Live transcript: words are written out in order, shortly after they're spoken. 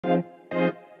Hey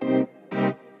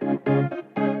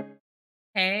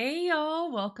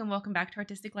y'all, welcome back to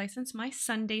Artistic License, my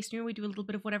Sunday stream. We do a little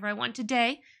bit of whatever I want.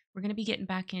 Today, we're going to be getting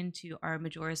back into our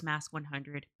Majora's Mask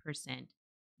 100%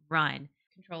 run.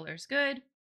 Controller's good.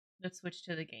 Let's switch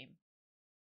to the game.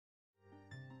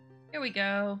 Here we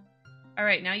go. All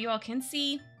right, now you all can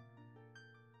see.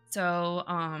 So,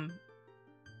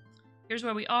 here's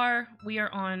where we are. We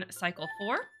are on cycle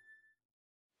 4.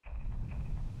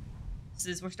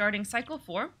 We're starting cycle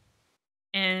 4,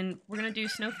 and we're going to do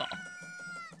Snowfall.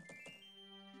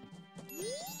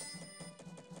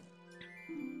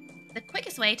 The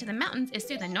quickest way to the mountains is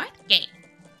through the north gate.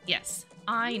 Yes,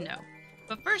 I know.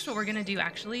 But first, what we're going to do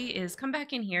actually is come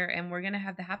back in here and we're going to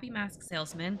have the Happy Mask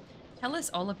Salesman tell us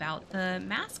all about the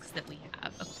masks that we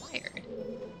have acquired.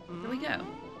 Here we go.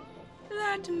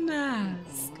 That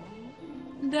mask.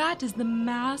 That is the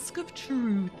mask of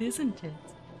truth, isn't it?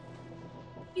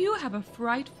 You have a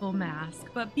frightful mask,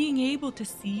 but being able to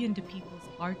see into people's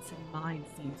hearts and minds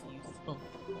seems useful.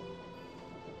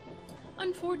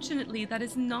 Unfortunately, that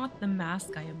is not the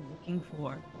mask I am looking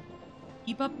for.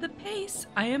 Keep up the pace.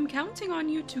 I am counting on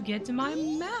you to get my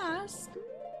mask.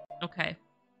 Okay.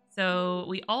 So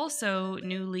we also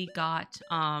newly got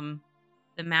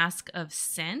the Mask of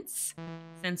Sense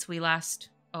since we last...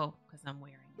 Oh, because I'm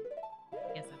wearing it.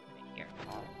 I guess I put it here.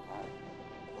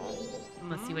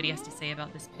 Let's see what he has to say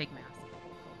about this pig mask.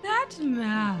 That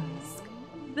mask.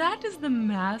 That is the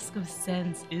Mask of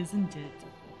Sense, isn't it?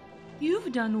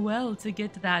 You've done well to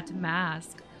get that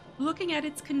mask. Looking at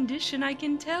its condition, I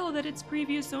can tell that its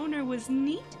previous owner was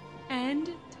neat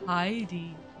and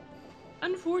tidy.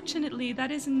 Unfortunately,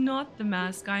 that is not the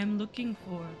mask I am looking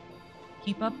for.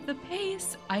 Keep up the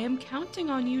pace. I am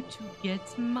counting on you to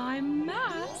get my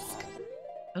mask.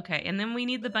 Okay, and then we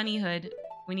need the bunny hood.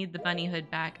 We need the bunny hood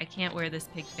back. I can't wear this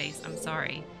pig face. I'm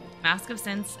sorry. Mask of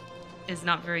Sense is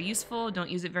not very useful.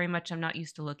 Don't use it very much. I'm not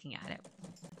used to looking at it.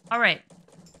 All right.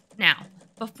 Now,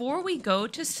 before we go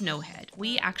to Snowhead,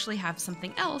 we actually have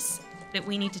something else that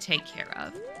we need to take care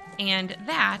of. And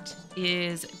that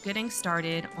is getting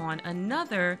started on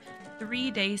another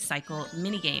 3-day cycle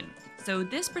minigame. So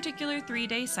this particular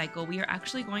 3-day cycle, we are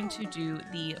actually going to do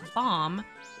the bomb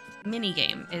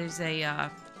minigame. It is a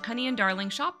Honey and Darling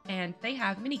shop, and they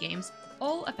have minigames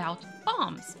all about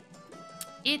bombs.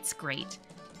 It's great.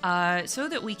 So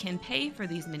that we can pay for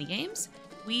these minigames,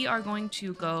 we are going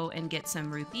to go and get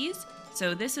some rupees.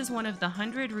 So this is one of the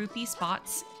 100 rupee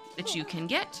spots that you can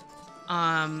get.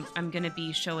 I'm going to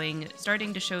be starting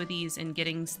to show these and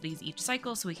getting these each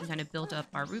cycle so we can kind of build up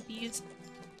our rupees.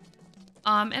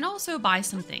 And also buy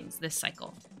some things this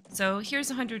cycle. So here's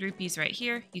 100 rupees right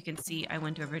here. You can see I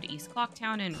went over to East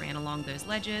Clocktown and ran along those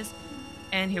ledges.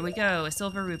 And here we go, a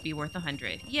silver rupee worth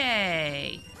 100.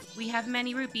 Yay! We have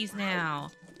many rupees now.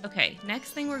 Okay, next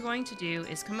thing we're going to do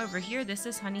is come over here. This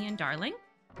is Honey and Darling.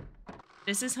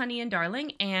 This is Honey and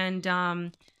Darling, and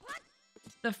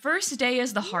the first day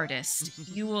is the hardest.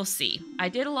 You will see. I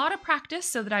did a lot of practice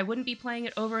so that I wouldn't be playing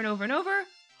it over and over and over.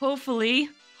 Hopefully,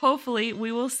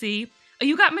 we will see. Oh,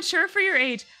 you got mature for your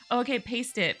age. Okay,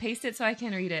 paste it. Paste it so I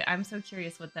can read it. I'm so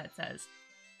curious what that says.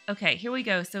 Okay, here we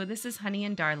go. So this is Honey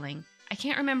and Darling. I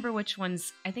can't remember which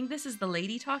one's... I think this is the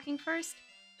lady talking first.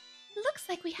 Looks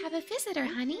like we have a visitor,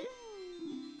 honey.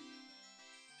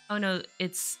 Oh no,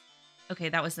 it's... Okay,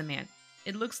 that was the man.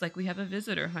 It looks like we have a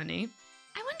visitor, honey.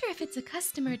 I wonder if it's a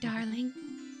customer, darling.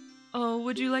 Oh,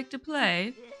 would you like to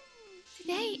play?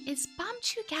 Today is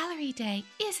Bombchu Gallery Day,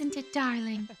 isn't it,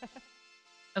 darling?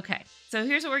 Okay, so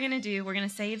here's what we're going to do. We're going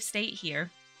to save state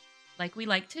here, like we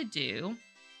like to do.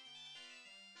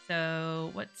 So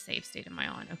what save state am I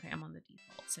on? Okay, I'm on the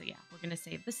default. So yeah, we're going to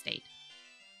save the state.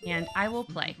 And I will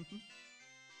play.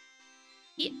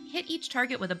 Hit each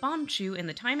target with a Bombchu in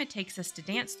the time it takes us to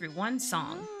dance through one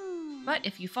song. But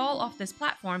if you fall off this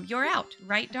platform, you're out,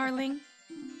 right, darling?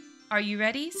 Are you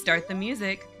ready? Start the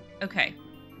music. Okay.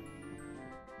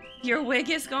 Your wig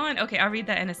is gone? Okay, I'll read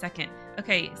that in a second.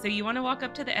 Okay, so you want to walk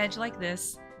up to the edge like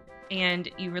this, and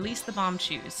you release the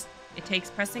Bombchus. It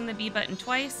takes pressing the B button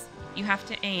twice. You have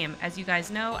to aim. As you guys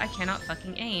know, I cannot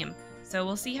fucking aim. So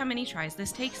we'll see how many tries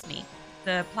this takes me.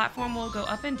 The platform will go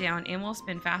up and down and will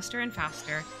spin faster and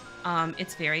faster.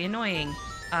 It's very annoying.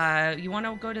 You want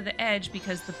to go to the edge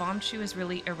because the Bombchu is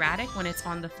really erratic when it's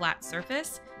on the flat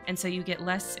surface, and so you get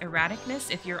less erraticness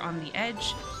if you're on the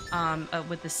edge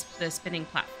with the spinning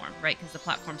platform, right? Because the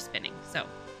platform's spinning. So,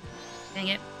 dang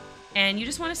it. And you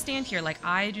just want to stand here. Like,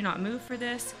 I do not move for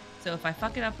this. So if I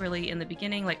fuck it up really in the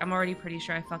beginning, like I'm already pretty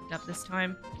sure I fucked up this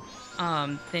time,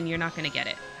 then you're not going to get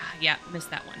it. Yeah, missed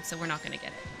that one. So we're not going to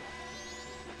get it.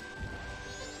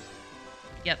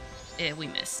 Yep. We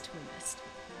missed. We missed.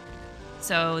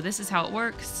 So this is how it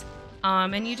works.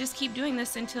 And you just keep doing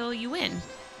this until you win.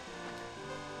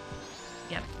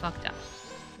 Yep, fucked up.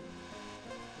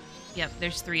 Yep,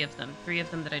 there's 3 of them. 3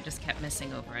 of them that I just kept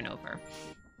missing over and over.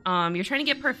 You're trying to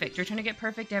get perfect. You're trying to get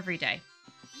perfect every day.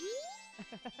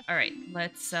 All right,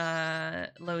 let's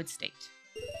load state.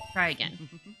 Try again.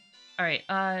 All right,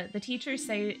 the teachers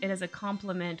say it as a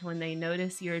compliment when they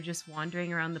notice you're just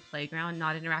wandering around the playground,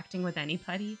 not interacting with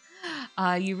anybody.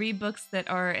 You read books that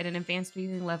are at an advanced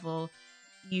reading level.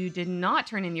 You did not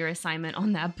turn in your assignment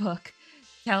on that book.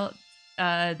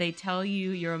 They tell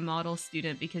you you're a model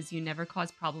student because you never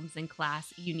cause problems in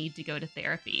class. You need to go to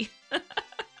therapy.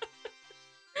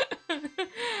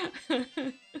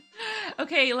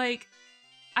 Okay, like,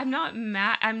 I'm not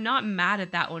mad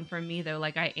at that one for me though.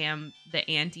 Like, I am the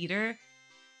anteater.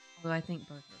 Although I think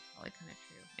both are probably kind of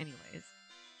true. Anyways.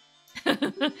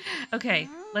 Okay,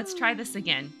 let's try this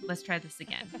again.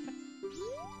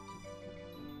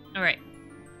 All right.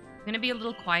 I'm gonna be a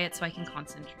little quiet so I can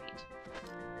concentrate.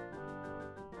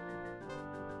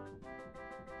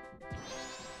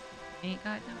 Ain't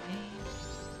got no aim.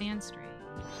 Stand straight.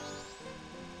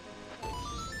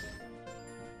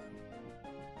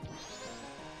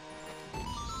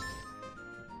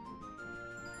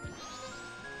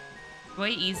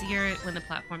 Way easier when the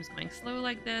platform's going slow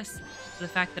like this. The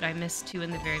fact that I missed 2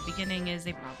 in the very beginning is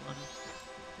a problem.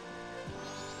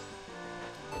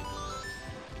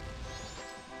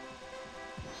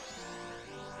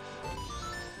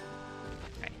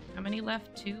 Okay, how many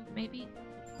left? 2, maybe?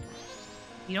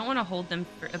 You don't want to hold them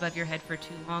above your head for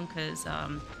too long, because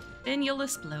then you'll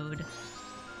explode.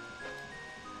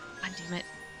 God damn it.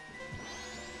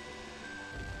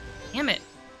 Damn it.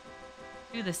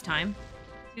 Do this time.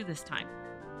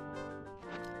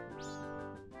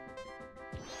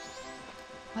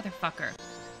 Motherfucker.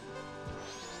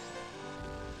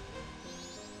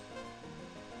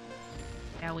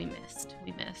 Yeah, we missed.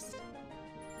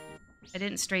 I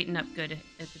didn't straighten up good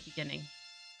at the beginning.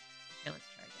 Okay, let's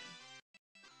try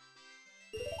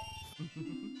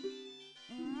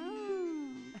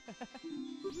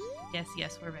again.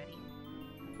 Yes, we're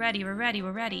ready.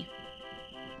 We're ready.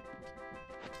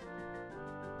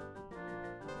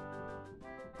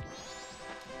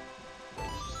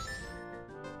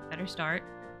 Better start.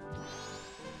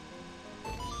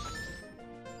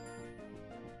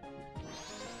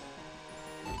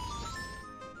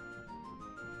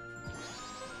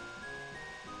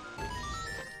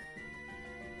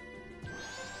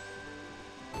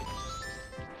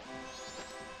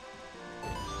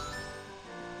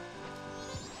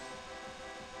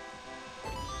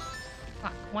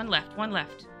 Fuck, one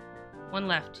left.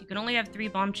 You can only have 3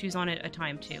 bomb chews on it at a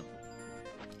time, too.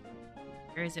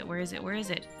 Where is it?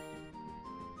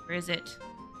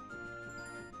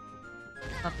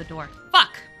 Above the door.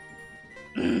 Fuck!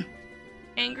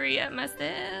 Angry at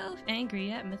myself.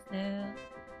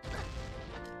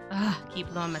 Ugh, keep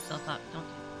blowing myself up. Don't do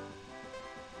it.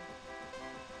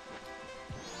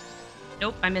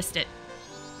 Nope, I missed it.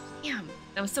 Damn,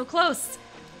 that was so close.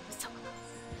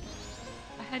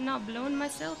 I had not blown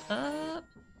myself up.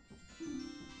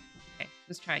 Okay,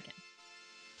 let's try again.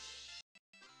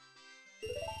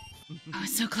 I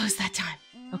was so close that time.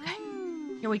 Okay,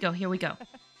 here we go.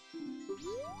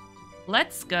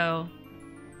 Let's go.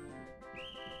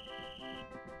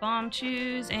 Bomb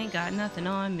chews ain't got nothing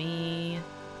on me.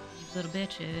 These little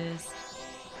bitches.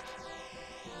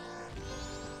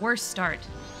 Worst start.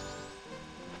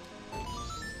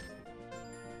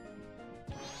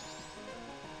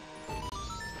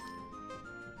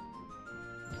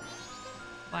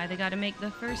 Why they gotta make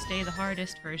the first day the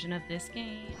hardest version of this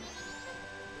game.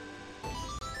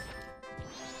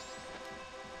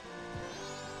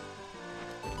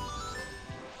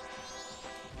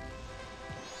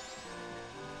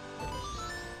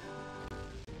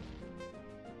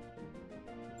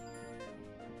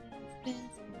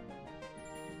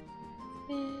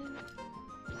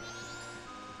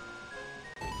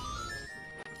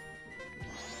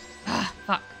 Ah,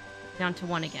 fuck. Down to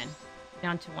 1 again.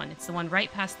 Down to 1. It's the one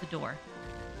right past the door.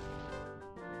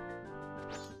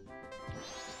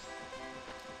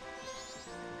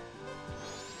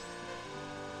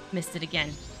 Missed it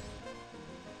again.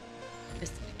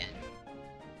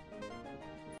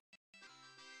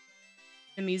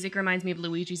 The music reminds me of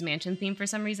Luigi's Mansion theme for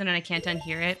some reason, and I can't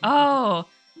unhear it. Oh,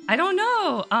 I don't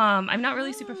know. I'm not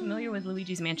really super familiar with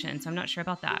Luigi's Mansion, so I'm not sure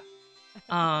about that.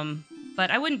 But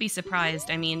I wouldn't be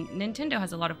surprised. I mean, Nintendo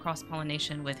has a lot of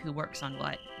cross-pollination with who works on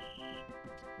what.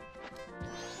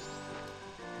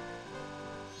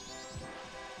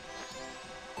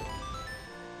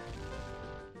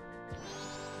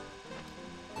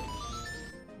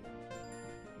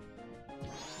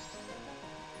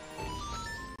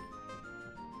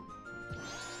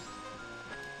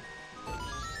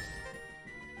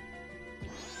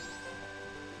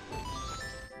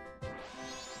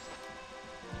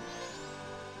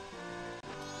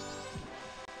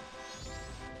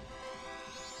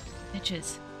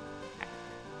 pitches. Okay.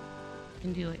 You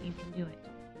can do it. You can do it.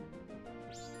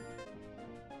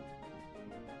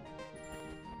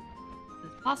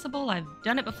 This is possible. I've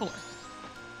done it before.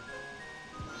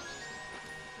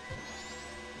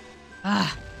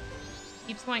 Ah.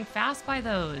 Keeps going fast by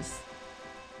those.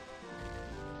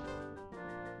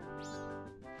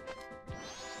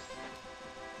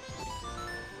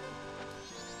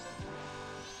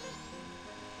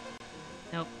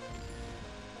 Nope.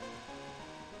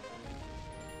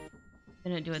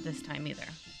 Didn't do it this time either.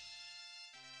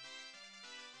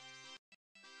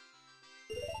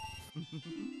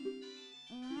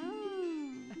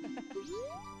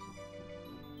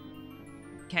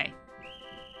 Okay.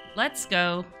 Let's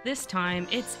go. This time,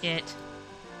 it's it.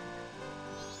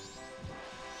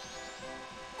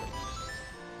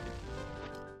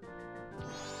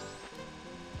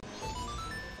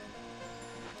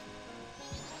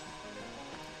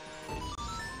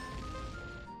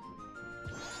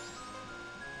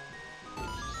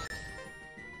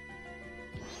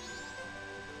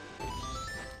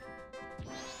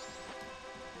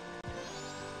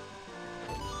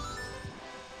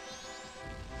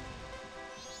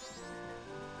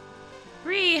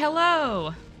 Bree,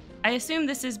 hello! I assume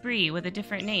this is Bree with a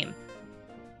different name.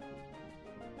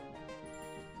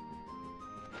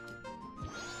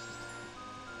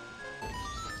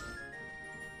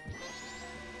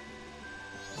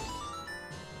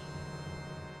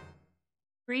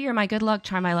 Bree, you're my good luck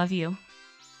charm. I love you.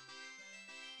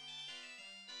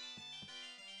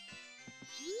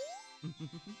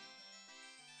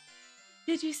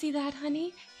 Did you see that,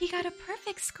 honey? He got a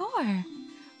perfect score.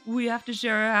 We have to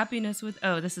share our happiness with...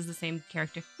 Oh, this is the same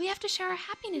character. We have to share our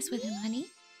happiness with him, honey.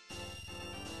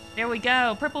 There we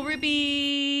go. Purple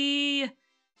rupee.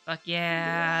 Fuck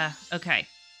yeah. Okay.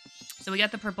 So we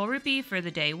got the purple rupee for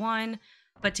the day 1.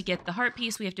 But to get the heart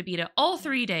piece, we have to beat it all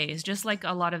 3 days, just like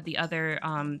a lot of the other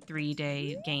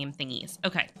 3-day game thingies.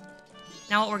 Okay.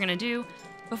 Now what we're going to do,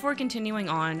 before continuing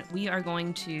on, we are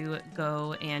going to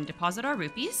go and deposit our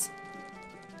rupees.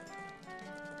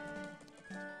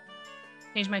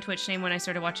 Changed my Twitch name when I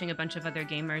started watching a bunch of other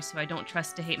gamers who I don't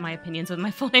trust to hate my opinions with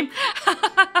my full name.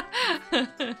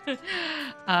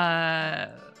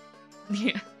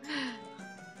 Yeah.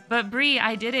 But Bree,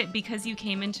 I did it because you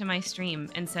came into my stream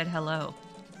and said hello.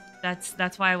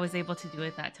 That's why I was able to do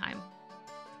it that time.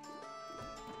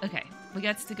 Okay, we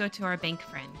got to go to our bank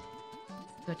friend.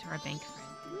 Let's go to our bank friend.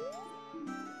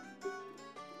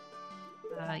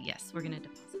 Yes, we're gonna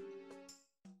deposit.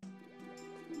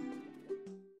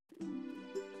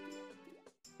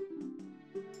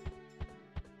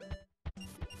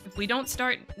 If we don't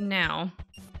start now,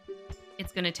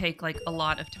 it's going to take like a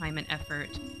lot of time and effort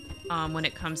when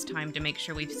it comes time to make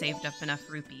sure we've saved up enough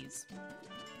rupees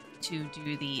to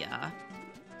do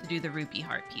the rupee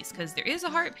heart piece. Because there is a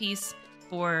heart piece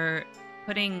for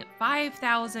putting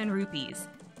 5,000 rupees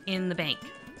in the bank,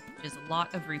 which is a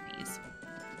lot of rupees.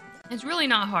 It's really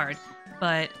not hard,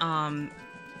 but to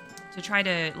try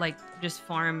to like just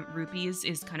farm rupees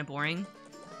is kind of boring.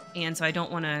 And so I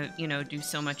don't want to, you know, do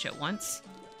so much at once.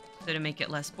 So to make it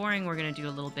less boring, we're going to do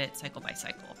a little bit cycle by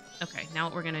cycle. Okay, now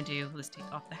what we're going to do, let's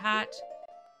take off the hat.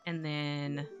 And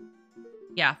then,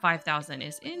 yeah, 5,000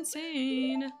 is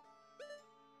insane.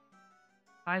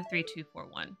 5, 3, 2, 4,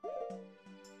 1.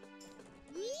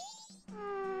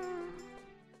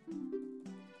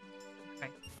 Okay.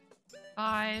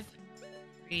 5,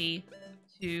 3,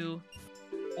 2,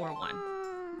 4, 1.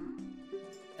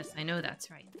 Yes, I know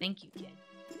that's right. Thank you, kid.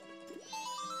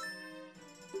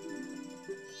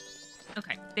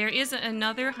 Okay, there is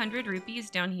another 100 rupees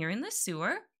down here in the sewer.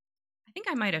 I think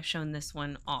I might have shown this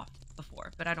one off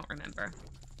before, but I don't remember.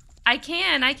 I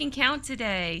can count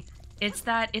today. It's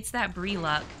that Bree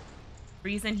luck.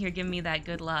 Bree's in here giving me that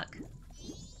good luck.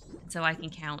 So I can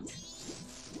count.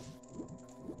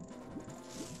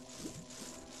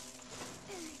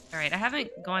 Alright, I haven't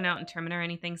gone out and terminated or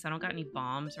anything, so I don't got any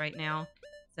bombs right now.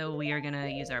 So we are gonna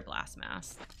use our blast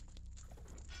mask.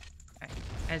 Okay.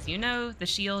 As you know, the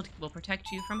shield will protect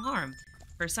you from harm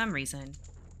for some reason.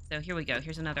 So here we go.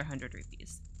 Here's another 100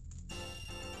 rupees.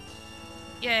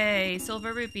 Yay,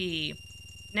 silver rupee.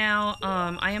 Now,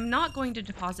 I am not going to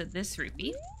deposit this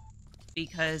rupee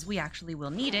because we actually will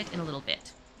need it in a little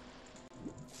bit.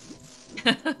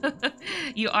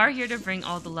 You are here to bring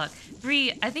all the luck.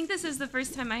 Bree, I think this is the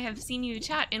first time I have seen you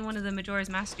chat in one of the Majora's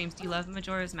Mask streams. Do you love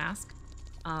Majora's Mask?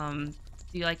 Do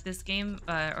you like this game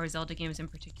or Zelda games in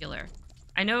particular?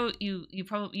 I know you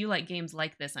like games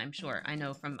like this, I'm sure. I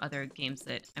know from other games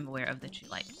that I'm aware of that you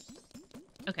like.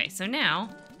 Okay, so now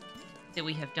that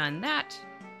we have done that,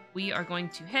 we are going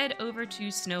to head over to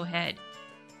Snowhead.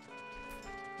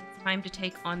 time to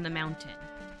take on the mountain.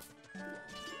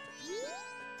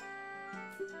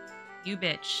 You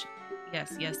bitch.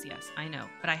 Yes, yes, yes, I know.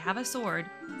 But I have a sword,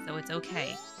 so it's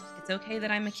okay. It's okay that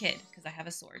I'm a kid, because I have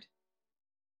a sword.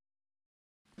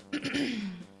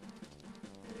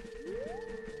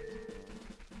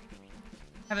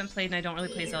 Haven't played and I don't really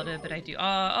play Zelda, but I do.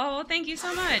 Oh, thank you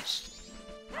so much!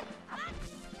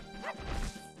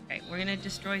 Okay, we're gonna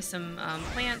destroy some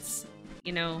plants,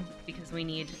 you know, because we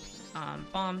need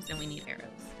bombs and we need arrows.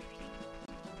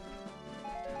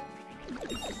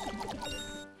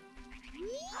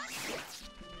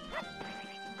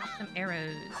 Some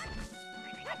arrows.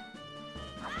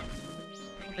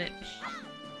 Little bitch.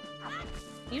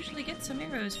 I usually get some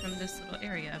arrows from this little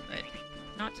area, but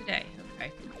not today.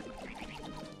 Okay.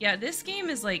 Yeah, this game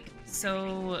is like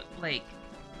so like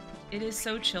it is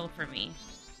so chill for me.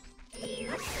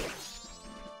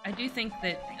 I do think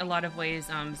that a lot of ways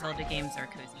Zelda games are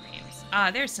cozy games.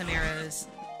 Ah, there's some arrows.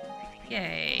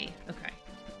 Yay. Okay.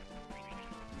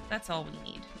 That's all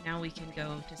we need. Now we can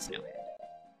go to Snowhead.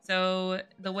 So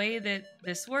the way that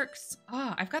this works,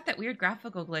 I've got that weird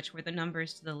graphical glitch where the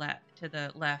numbers to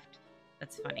the left.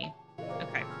 That's funny.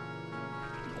 Okay.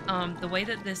 The way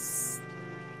that this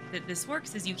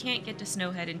works is you can't get to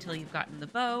Snowhead until you've gotten the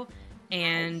bow,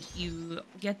 and you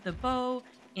get the bow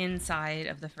inside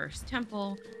of the first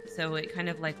temple, so it kind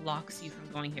of like locks you from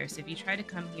going here. So if you try to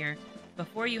come here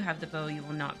before you have the bow, you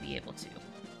will not be able to.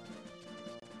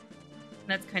 And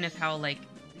that's kind of how like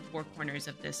the four corners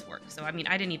of this work. So I mean,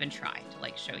 I didn't even try to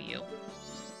like show you. Is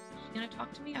she gonna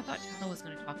talk to me? I thought Tattle was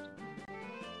gonna talk to me.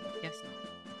 Guess not.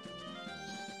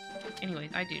 Anyways,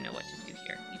 I do know what to do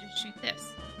here. You just shoot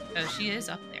this. Oh, she is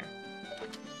up there.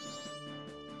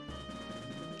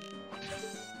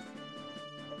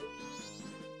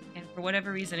 And for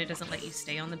whatever reason, it doesn't let you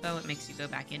stay on the bow. It makes you go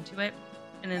back into it.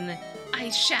 And then the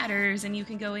ice shatters and you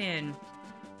can go in.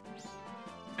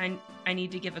 I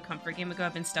need to give a comfort game a go.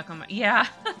 I've been stuck on my... Yeah.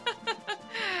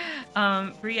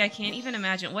 Bree, I can't even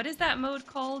imagine. What is that mode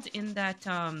called in that...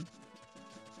 I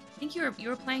think you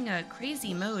were playing a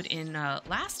crazy mode in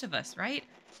Last of Us, right?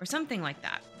 Or something like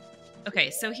that.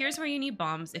 Okay, so here's where you need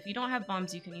bombs. If you don't have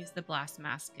bombs, you can use the blast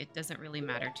mask. It doesn't really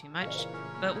matter too much.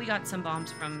 But we got some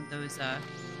bombs from those,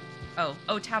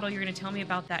 Oh, Tattle, you're gonna tell me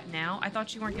about that now? I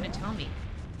thought you weren't gonna tell me.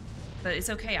 But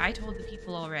it's okay, I told the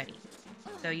people already.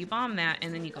 So you bomb that,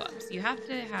 and then you go up. So you have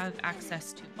to have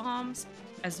access to bombs,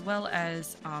 as well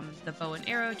as the bow and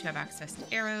arrow to have access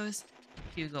to arrows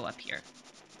to go up here.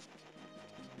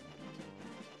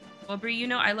 Well, Bree, you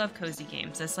know I love cozy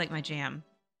games. That's like my jam.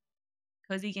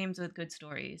 Cozy games with good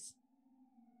stories.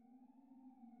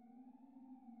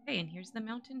 Okay, and here's the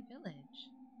mountain village.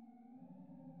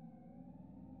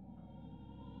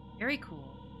 Very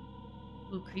cool.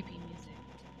 Ooh, creepy music.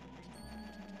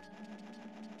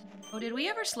 Oh, did we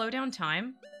ever slow down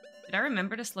time? Did I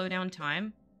remember to slow down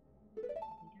time?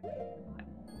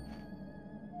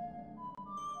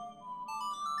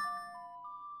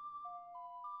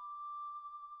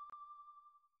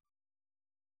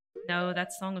 No,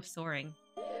 that's Song of Soaring.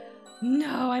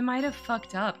 No, I might have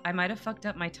fucked up. I might have fucked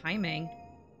up my timing.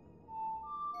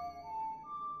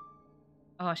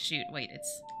 Oh, shoot. Wait,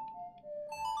 it's...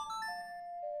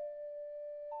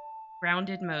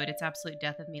 Grounded mode. It's absolute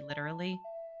death of me, literally.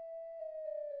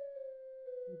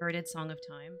 Inverted Song of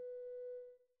Time.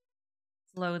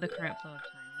 Slow the current flow of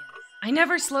time, yes. I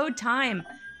never slowed time!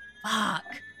 Fuck!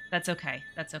 That's okay.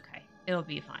 That's okay. It'll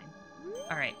be fine.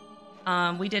 Alright.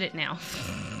 We did it now.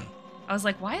 I was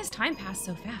like, why has time passed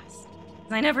so fast?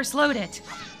 I never slowed it.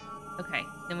 Okay,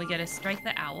 then we gotta strike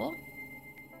the owl.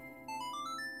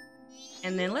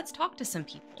 And then let's talk to some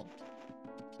people.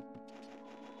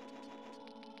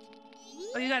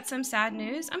 Oh, you got some sad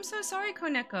news? I'm so sorry,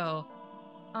 Koneko.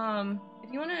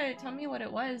 If you wanna tell me what it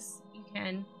was, you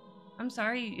can. I'm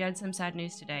sorry you had some sad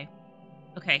news today.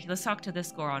 Okay, let's talk to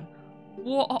this Goron.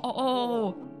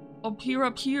 Whoa, up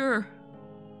here.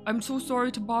 I'm so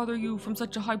sorry to bother you from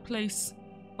such a high place,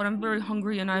 but I'm very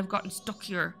hungry and I've gotten stuck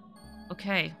here.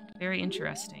 Okay, very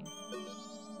interesting.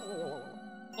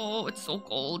 Oh, it's so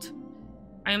cold.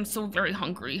 I am so very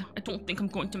hungry. I don't think I'm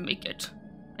going to make it.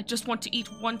 I just want to eat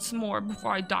once more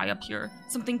before I die up here.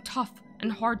 Something tough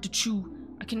and hard to chew.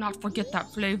 I cannot forget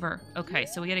that flavor. Okay,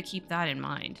 so we gotta keep that in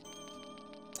mind.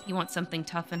 You want something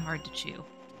tough and hard to chew.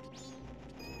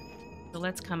 So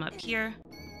let's come up here,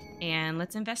 and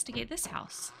let's investigate this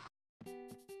house.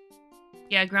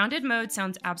 Yeah, grounded mode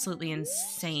sounds absolutely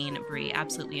insane, Bree.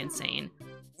 Absolutely insane.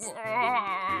 Shut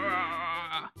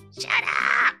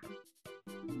up!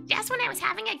 Just when I was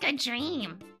having a good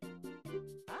dream.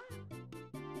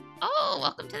 Oh,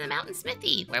 welcome to the Mountain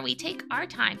Smithy, where we take our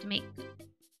time to make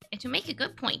to make a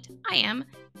good point. I am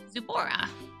Zubora,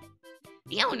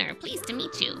 the owner. Pleased to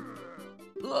meet you.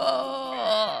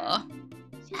 Whoa!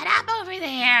 Shut up over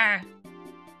there!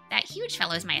 That huge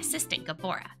fellow is my assistant,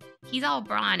 Gabora. He's all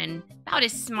brawn and about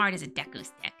as smart as a Deku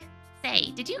stick.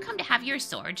 Say, did you come to have your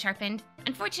sword sharpened?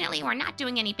 Unfortunately, we're not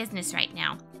doing any business right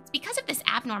now. It's because of this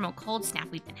abnormal cold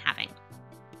snap we've been having.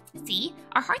 See,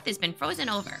 our hearth has been frozen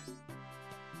over.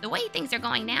 The way things are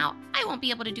going now, I won't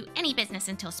be able to do any business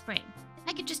until spring.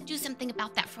 I could just do something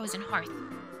about that frozen hearth.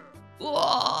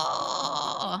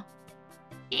 Whoa!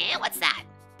 What's that?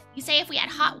 You say if we had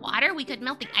hot water, we could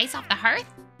melt the ice off the hearth?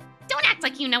 Don't act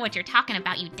like you know what you're talking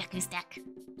about, you Deku stick.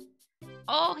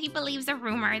 Oh, he believes a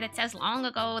rumor that says long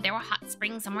ago there were hot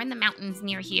springs somewhere in the mountains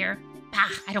near here. Bah,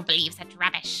 I don't believe such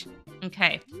rubbish.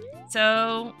 Okay,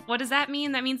 so what does that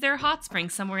mean? That means there are hot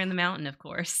springs somewhere in the mountain, of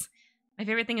course. My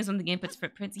favorite thing is when the game puts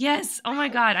footprints. Yes! Oh my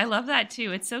god, I love that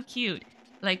too. It's so cute.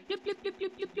 Like, bloop, bloop, bloop,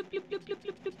 bloop, bloop, bloop, bloop, bloop, bloop,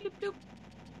 bloop, bloop, bloop,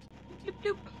 bloop,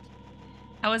 bloop.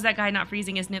 How is that guy not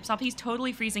freezing his nips off? He's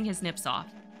totally freezing his nips off.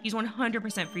 He's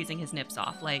 100% freezing his nips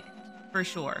off. Like, for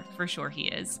sure he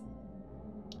is.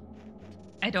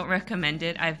 I don't recommend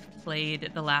it. I've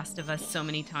played The Last of Us so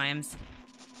many times.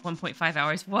 1.5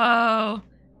 hours. Whoa!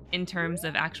 In terms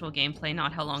of actual gameplay,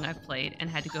 not how long I've played, and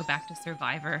had to go back to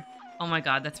Survivor. Oh my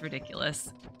god, that's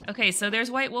ridiculous. Okay, so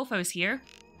there's white wolfos here.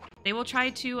 They will try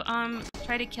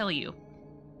to kill you.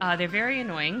 They're very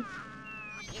annoying.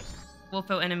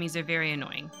 Wolfo enemies are very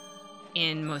annoying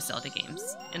in most Zelda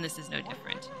games, and this is no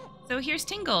different. So here's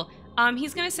Tingle.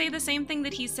 He's gonna say the same thing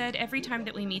that he said every time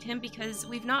that we meet him because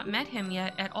we've not met him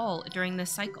yet at all during this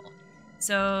cycle.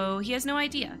 So he has no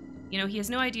idea. You know, he has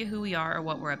no idea who we are or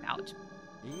what we're about.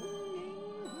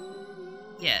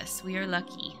 Yes, we are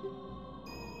lucky.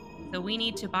 So we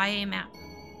need to buy a map.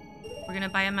 We're gonna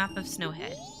buy a map of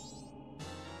Snowhead.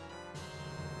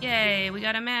 Yay, we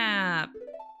got a map!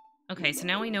 Okay, so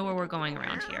now we know where we're going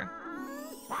around here.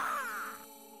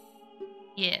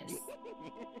 Yes.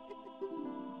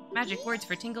 Magic words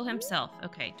for Tingle himself.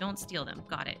 Okay, don't steal them.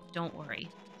 Got it. Don't worry.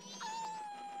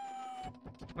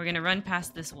 We're gonna run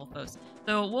past this Wolfos.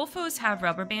 The Wolfos have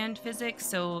rubber band physics,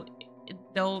 so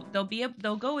they'll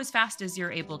go as fast as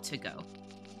you're able to go.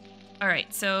 All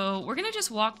right, so we're gonna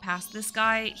just walk past this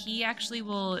guy. He actually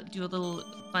will do a little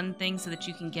fun thing so that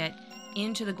you can get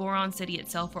into the Goron city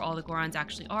itself where all the Gorons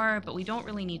actually are, but we don't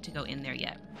really need to go in there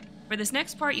yet. For this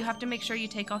next part, you have to make sure you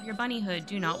take off your bunny hood.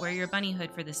 Do not wear your bunny hood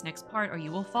for this next part or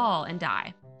you will fall and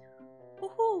die.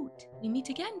 Hoot! We meet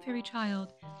again, fairy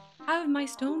child. Have my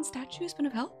stone statues been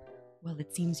of help? Well,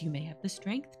 it seems you may have the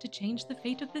strength to change the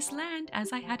fate of this land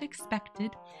as I had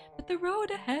expected, but the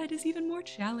road ahead is even more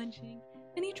challenging.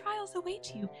 Many trials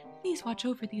await you. Please watch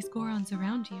over these Gorons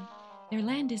around you. Their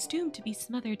land is doomed to be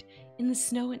smothered in the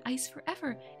snow and ice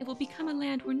forever. It will become a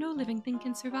land where no living thing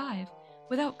can survive.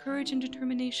 Without courage and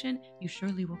determination, you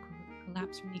surely will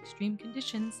collapse from the extreme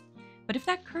conditions. But if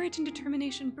that courage and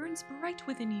determination burns bright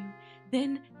within you,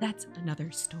 then that's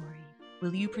another story.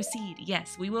 Will you proceed?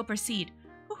 Yes, we will proceed.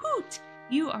 Hoot!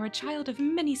 You are a child of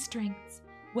many strengths.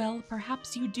 Well,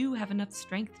 perhaps you do have enough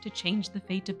strength to change the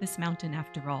fate of this mountain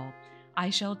after all. I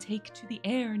shall take to the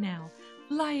air now,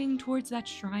 flying towards that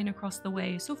shrine across the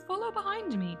way, so follow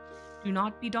behind me. Do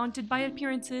not be daunted by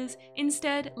appearances.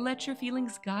 Instead, let your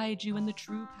feelings guide you and the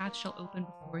true path shall open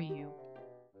before you.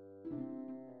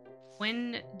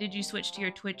 When did you switch to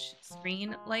your Twitch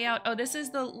screen layout? Oh, this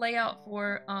is the layout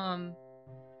for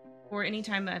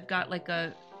anytime I've got like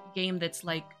a game that's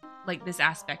like this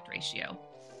aspect ratio.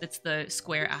 That's the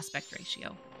square aspect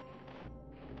ratio.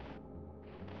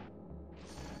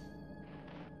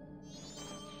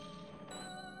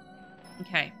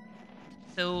 Okay.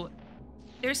 So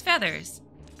there's feathers.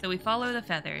 So we follow the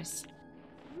feathers.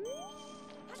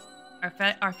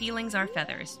 Our feelings are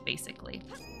feathers, basically.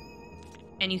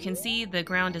 And you can see the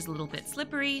ground is a little bit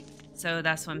slippery, so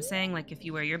that's what I'm saying. Like, if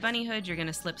you wear your bunny hood, you're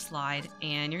gonna slip slide,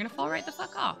 and you're gonna fall right the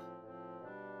fuck off.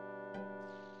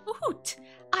 Hoot!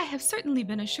 I have certainly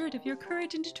been assured of your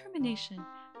courage and determination.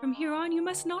 From here on, you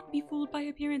must not be fooled by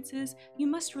appearances. You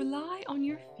must rely on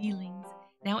your feelings.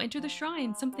 Now enter the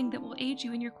shrine. Something that will aid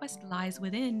you in your quest lies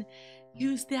within.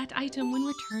 Use that item when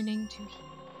returning to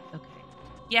here. Okay.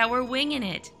 Yeah, we're winging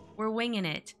it. We're winging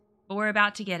it. But we're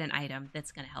about to get an item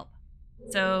that's gonna help.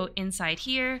 So inside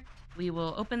here, we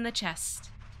will open the chest.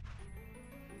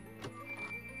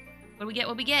 What do we get?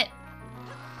 What do we get?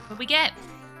 What do we get?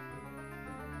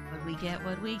 What do we get?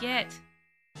 What do we get?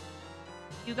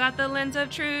 You got the lens of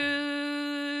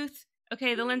truth.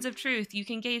 Okay, the lens of truth. You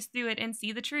can gaze through it and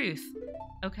see the truth.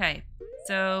 Okay,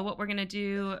 so what we're gonna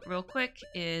do real quick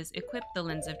is equip the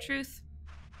lens of truth.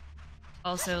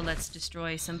 Also, let's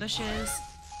destroy some bushes.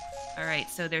 Alright,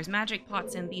 so there's magic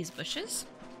pots in these bushes.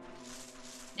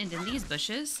 And in these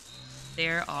bushes,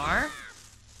 there are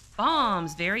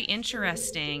bombs. Very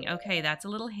interesting. Okay, that's a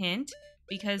little hint,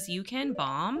 because you can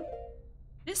bomb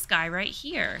this guy right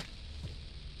here.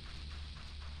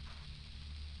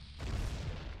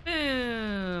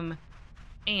 Boom.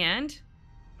 And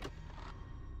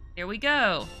there we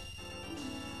go.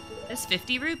 This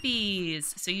 50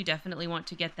 rupees. So you definitely want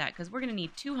to get that, because we're going to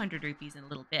need 200 rupees in a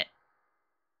little bit.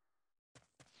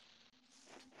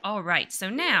 All right, so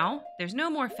now there's no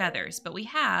more feathers, but we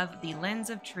have the Lens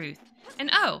of Truth.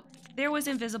 And oh, there was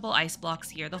invisible ice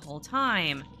blocks here the whole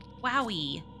time.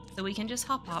 Wowie. So we can just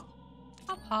hop, hop,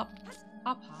 hop, hop,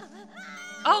 hop, hop.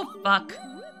 Oh, fuck.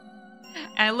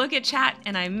 I look at chat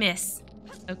and I miss.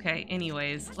 Okay,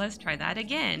 anyways, let's try that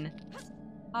again.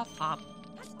 Hop, hop,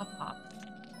 hop, hop,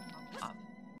 hop, hop,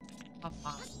 hop,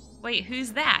 hop. Wait,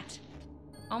 who's that?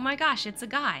 Oh my gosh, it's a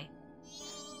guy.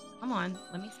 Come on,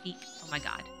 let me speak. Oh my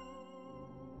god.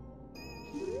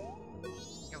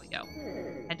 Here we go.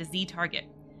 Had to Z target.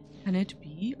 Can it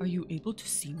be? Are you able to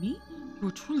see me? If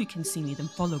you truly can see me, then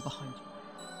follow behind you.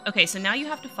 Okay, so now you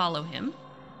have to follow him.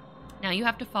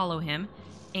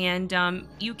 And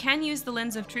you can use the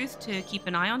Lens of Truth to keep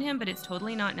an eye on him, but it's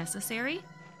totally not necessary,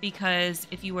 because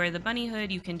if you wear the bunny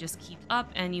hood, you can just keep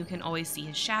up and you can always see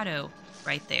his shadow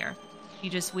right there. We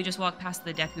just walk past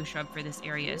the Deku shrub for this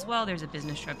area as well. There's a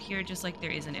business shrub here, just like there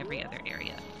is in every other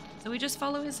area. So we just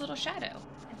follow his little shadow.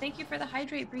 And thank you for the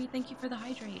hydrate, Bree. Thank you for the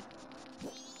hydrate.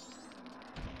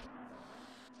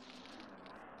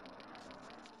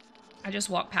 I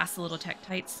just walk past the little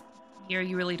Tektites. Here,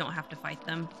 you really don't have to fight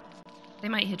them. They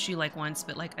might hit you like once,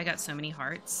 but like I got so many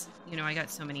hearts. You know, I got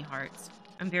so many hearts.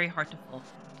 I'm very hard to pull.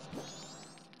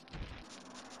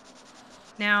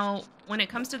 Now, when it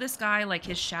comes to this guy, like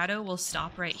his shadow will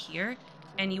stop right here,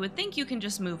 and you would think you can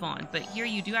just move on, but here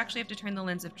you do actually have to turn the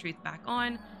Lens of Truth back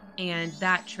on, and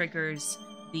that triggers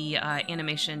the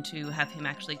animation to have him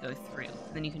actually go through.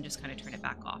 Then you can just kind of turn it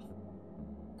back off.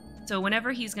 So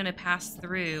whenever he's going to pass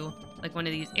through like one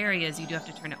of these areas, you do have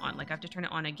to turn it on. Like I have to turn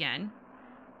it on again.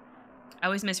 I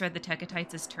always misread the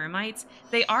Tektites as termites.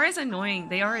 They are as annoying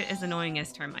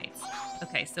as termites.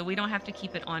 Okay, so we don't have to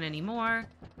keep it on anymore.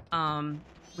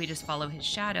 We just follow his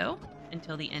shadow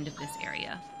until the end of this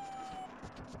area.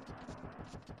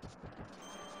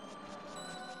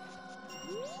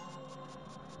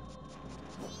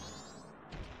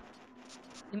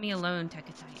 Leave me alone,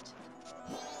 Tekatite.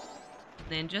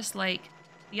 Then just like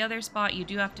the other spot, you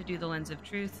do have to do the Lens of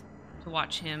Truth to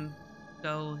watch him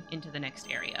go into the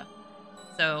next area.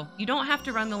 So you don't have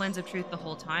to run the Lens of Truth the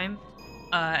whole time.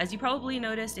 As you probably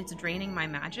noticed, it's draining my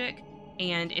magic.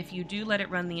 And if you do let it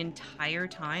run the entire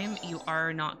time, you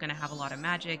are not going to have a lot of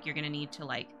magic. You're going to need to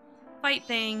like fight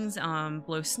things,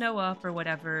 blow snow up or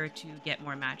whatever to get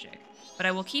more magic. But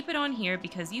I will keep it on here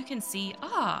because you can see,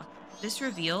 this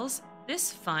reveals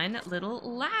this fun little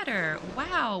ladder.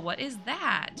 Wow, what is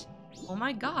that? Oh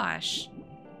my gosh.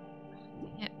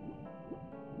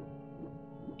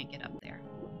 Can't get up there.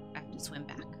 I have to swim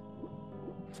back.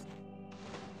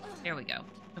 There we go.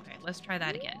 Okay, let's try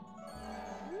that again.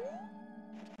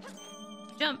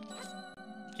 Jump.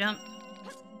 Jump.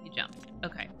 You jump.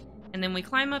 Okay. And then we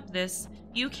climb up this.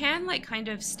 You can like kind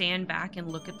of stand back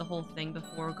and look at the whole thing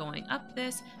before going up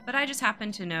this, but I just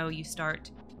happen to know you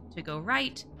start to go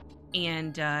right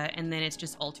and then it's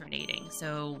just alternating.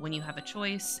 So when you have a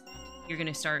choice, you're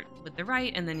going to start with the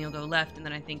right and then you'll go left, and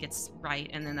then I think it's right,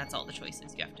 and then that's all the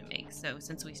choices you have to make. So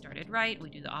since we started right, we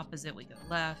do the opposite. We go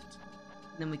left,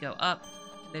 and then we go up.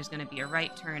 There's going to be a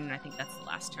right turn, and I think that's the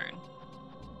last turn.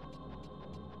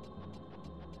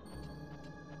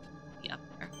 Be up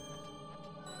there.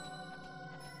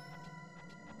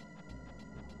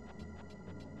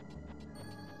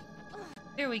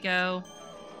 There we go.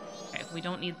 Okay, we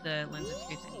don't need the Lens of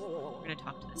Truth anymore. We're going to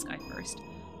talk to this guy first.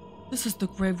 This is the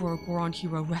grave where a Goron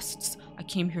hero rests. I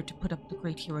came here to put up the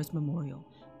great hero's memorial.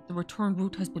 The return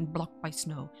route has been blocked by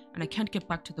snow, and I can't get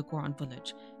back to the Goron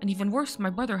village. And even worse, my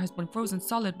brother has been frozen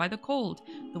solid by the cold.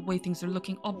 The way things are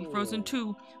looking, I'll be frozen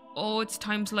too. Oh, it's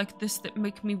times like this that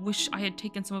make me wish I had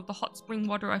taken some of the hot spring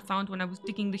water I found when I was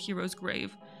digging the hero's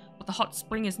grave. But the hot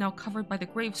spring is now covered by the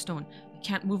gravestone. I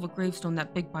can't move a gravestone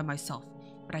that big by myself.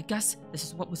 But I guess this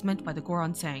is what was meant by the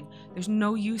Goron saying, there's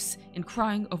no use in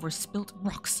crying over spilt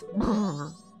rocks.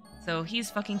 Brrr. So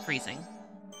he's fucking freezing.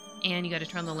 And you gotta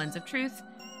turn the Lens of Truth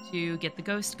to get the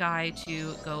ghost guy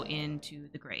to go into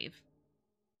the grave.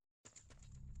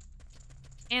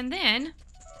 And then,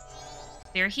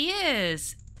 there he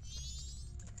is.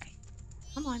 Okay,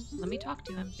 come on, let me talk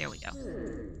to him. There we go.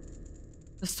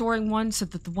 The soaring one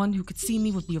said that the one who could see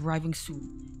me would be arriving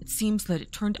soon. It seems that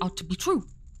it turned out to be true.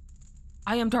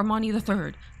 I am Darmani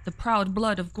III. The proud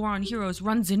blood of Goron heroes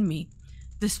runs in me.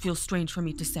 This feels strange for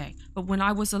me to say, but when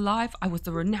I was alive, I was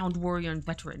a renowned warrior and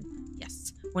veteran.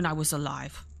 Yes, when I was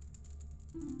alive.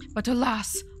 But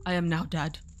alas, I am now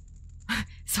dead.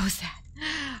 So sad.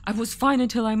 I was fine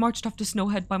until I marched off to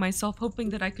Snowhead by myself,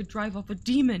 hoping that I could drive off a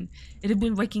demon. It had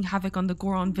been wreaking havoc on the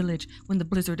Goron village when the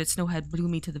blizzard at Snowhead blew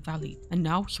me to the valley, and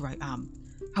now here I am.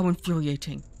 How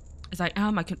infuriating. As I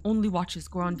am, I can only watch as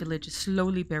Goron village is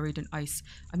slowly buried in ice.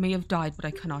 I may have died, but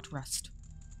I cannot rest.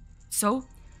 So,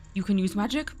 you can use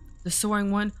magic? The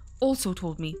soaring one also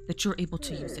told me that you're able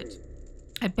to use it.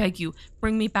 I beg you,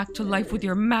 bring me back to life with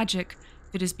your magic.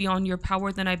 If it is beyond your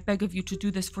power, then I beg of you to do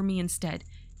this for me instead.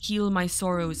 Heal my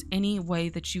sorrows. Any way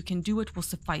that you can do it will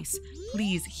suffice.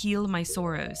 Please heal my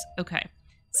sorrows. Okay,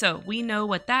 so we know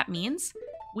what that means.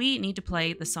 We need to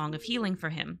play the Song of Healing for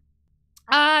him.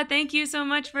 Thank you so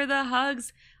much for the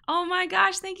hugs. Oh my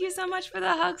gosh, thank you so much for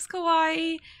the hugs,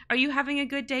 Kawaii. Are you having a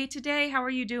good day today? How are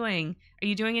you doing? Are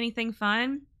you doing anything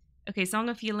fun? Okay, Song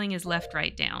of Healing is left,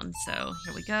 right, down. So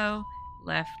here we go.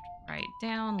 Left, right,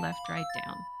 down, left, right,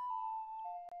 down.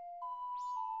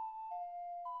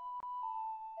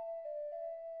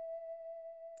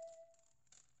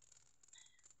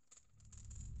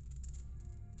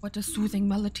 What a soothing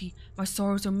melody. My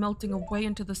sorrows are melting away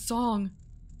into the song.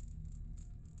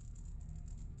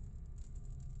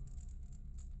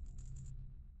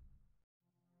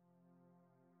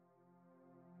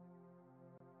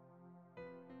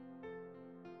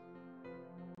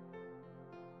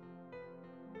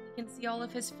 You can see all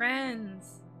of his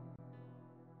friends.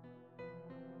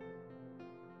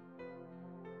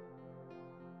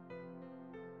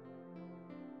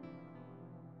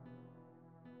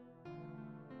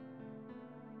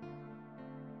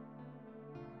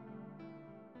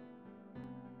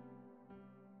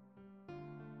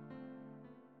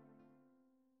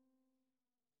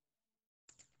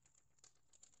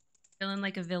 Feeling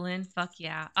like a villain? Fuck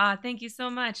yeah. Thank you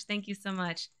so much. Thank you so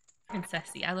much,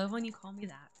 Princessy. I love when you call me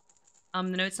that. The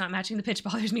notes not matching the pitch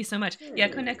bothers me so much. Yeah,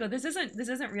 Koneko, this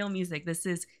isn't real music. This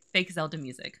is fake Zelda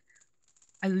music.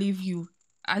 I leave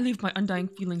my undying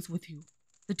feelings with you.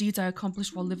 The deeds I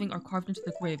accomplished while living are carved into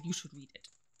the grave. You should read it.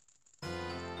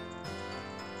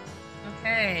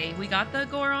 Okay, we got the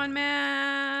Goron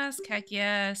mask. Heck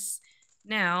yes.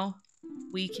 Now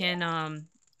we can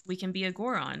be a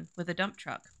Goron with a dump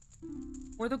truck.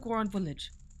 For the Goron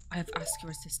village, I have asked your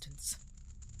assistance.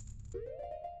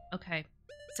 Okay,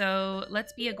 so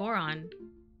let's be a Goron.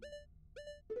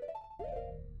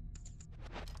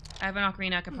 I have an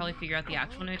ocarina. I could probably figure out the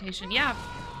actual notation. Yeah.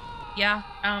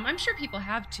 I'm sure people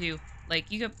have too.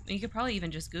 Like you could probably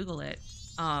even just Google it.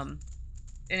 And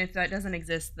if that doesn't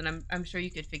exist, then I'm sure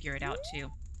you could figure it out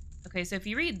too. Okay, so if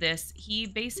you read this, he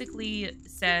basically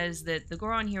says that the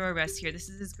Goron hero rests here. This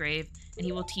is his grave, and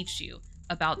he will teach you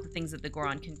about the things that the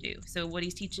Goron can do. So what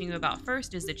he's teaching you about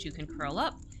first is that you can curl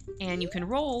up, and you can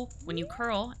roll when you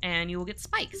curl, and you will get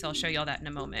spikes. I'll show you all that in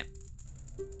a moment.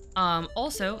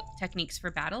 Also, techniques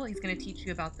for battle. He's going to teach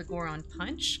you about the Goron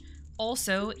punch.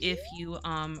 Also, if you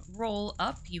roll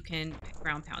up, you can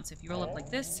ground pound. So if you roll up like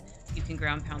this, you can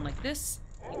ground pound like this.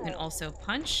 You can also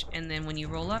punch, and then when you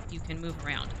roll up, you can move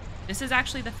around. This is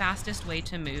actually the fastest way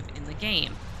to move in the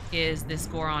game, is this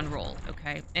Goron roll,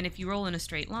 okay? And if you roll in a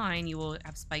straight line, you will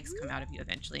have spikes come out of you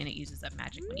eventually, and it uses up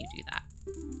magic when you do that.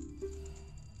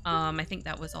 I think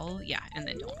that was all. Yeah, and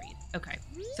then don't read. Okay,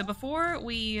 so before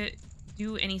we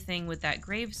do anything with that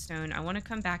gravestone, I want to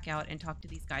come back out and talk to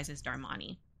these guys as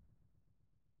Darmani.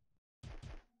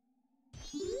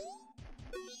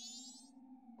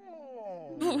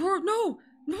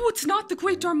 No, it's not the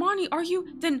great Darmani, are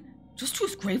you? Then just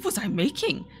whose grave was I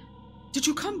making? Did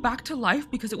you come back to life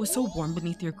because it was so warm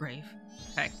beneath your grave?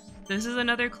 Okay, so this is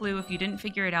another clue if you didn't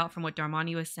figure it out from what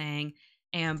Darmani was saying.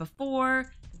 And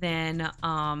before, then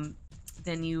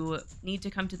you need to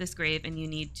come to this grave and you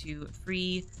need to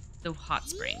free the hot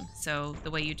spring. So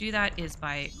the way you do that is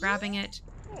by grabbing it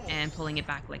and pulling it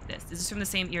back like this. This is from the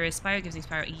same era as Spyro. Gives me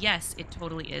Spyro. Yes, it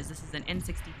totally is. This is an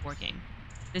N64 game.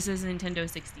 This is Nintendo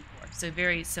 64, so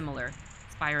very similar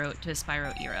to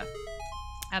Spyro era.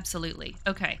 Absolutely.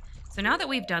 Okay, so now that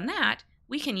we've done that,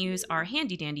 we can use our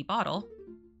handy-dandy bottle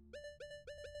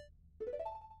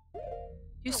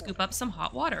to scoop up some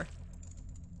hot water.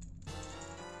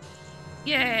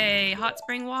 Yay, hot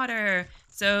spring water.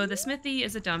 So the smithy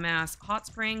is a dumbass. Hot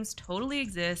springs totally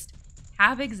exist,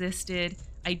 have existed.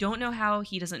 I don't know how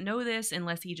he doesn't know this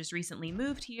unless he just recently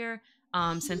moved here.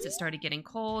 Since it started getting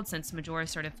cold, since Majora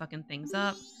started fucking things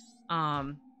up.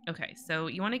 Okay, so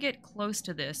you want to get close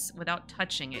to this without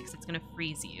touching it because it's going to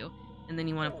freeze you. And then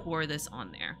you want to pour this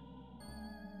on there.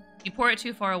 If you pour it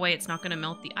too far away, it's not going to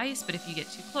melt the ice, but if you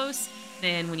get too close,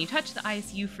 then when you touch the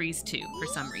ice, you freeze too, for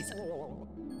some reason.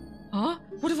 Huh?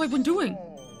 What have I been doing?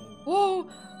 Oh,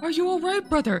 are you alright,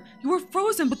 brother? You were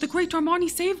frozen, but the Great Darmani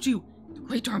saved you. The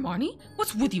Great Darmani?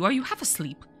 What's with you? Are you half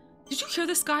asleep? Did you hear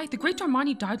this guy? The Great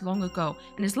Darmani died long ago,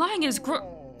 and is lying in his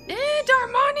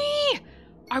Darmani!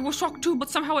 I was shocked too, but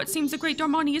somehow it seems the Great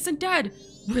Darmani isn't dead.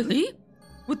 Really?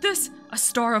 With this, a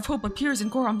star of hope appears in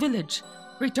Goron Village.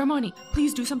 Great Darmani,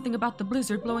 please do something about the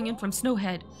blizzard blowing in from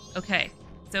Snowhead. Okay,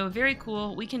 so very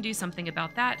cool. We can do something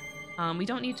about that. We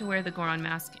don't need to wear the Goron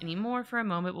mask anymore for a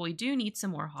moment, but we do need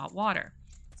some more hot water.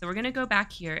 So we're going to go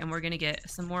back here and we're going to get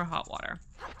some more hot water.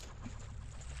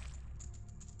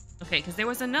 Okay, because there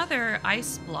was another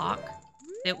ice block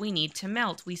that we need to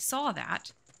melt. We saw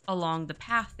that along the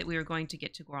path that we were going to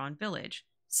get to Goron Village.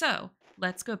 So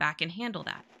let's go back and handle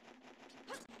that.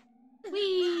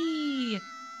 Whee!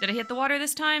 Did I hit the water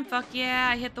this time? Fuck yeah,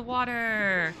 I hit the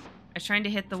water. I was trying to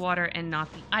hit the water and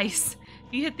not the ice.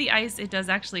 If you hit the ice, it does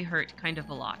actually hurt kind of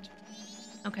a lot.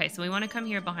 Okay, so we want to come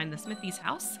here behind the smithy's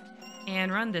house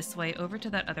and run this way over to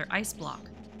that other ice block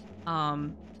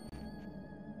that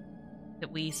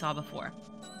we saw before.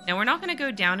 Now, we're not going to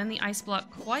go down in the ice block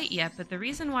quite yet, but the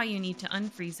reason why you need to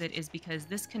unfreeze it is because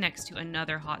this connects to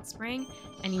another hot spring,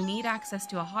 and you need access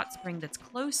to a hot spring that's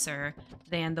closer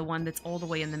than the one that's all the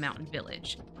way in the mountain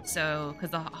village. So,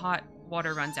 because the hot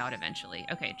water runs out eventually.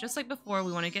 Okay, just like before,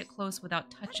 we want to get close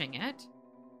without touching it.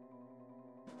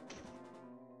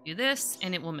 Do this,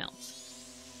 and it will melt.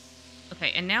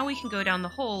 Okay, and now we can go down the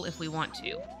hole if we want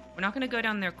to. We're not going to go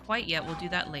down there quite yet. We'll do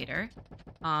that later.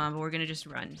 But we're going to just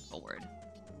run forward.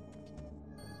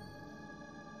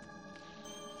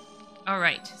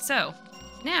 Alright, so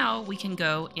now we can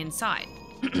go inside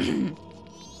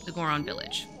the Goron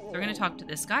village. So we're going to talk to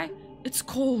this guy. It's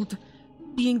cold.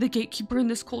 Being the gatekeeper in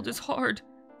this cold is hard.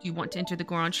 Do you want to enter the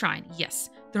Goron shrine?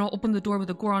 Yes. Then I'll open the door with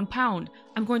a Goron pound.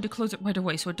 I'm going to close it right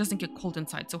away so it doesn't get cold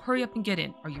inside. So hurry up and get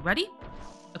in. Are you ready?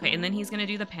 Okay, and then he's going to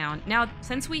do the pound. Now,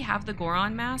 since we have the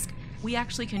Goron mask, we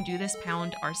actually can do this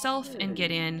pound ourselves and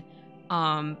get in.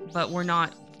 But we're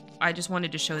not... I just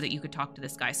wanted to show that you could talk to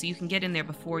this guy. So you can get in there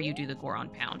before you do the Goron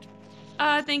pound.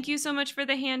 Thank you so much for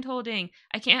the hand holding.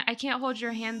 I can't hold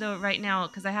your hand though right now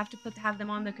because I have to have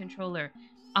them on the controller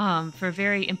for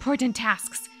very important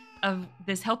tasks of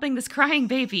helping this crying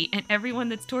baby and everyone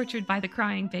that's tortured by the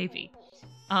crying baby.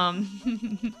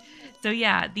 So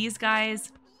yeah, these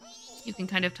guys, you can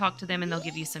kind of talk to them and they'll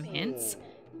give you some hints.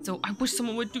 So I wish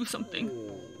someone would do something.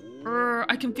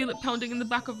 I can feel it pounding in the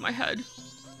back of my head.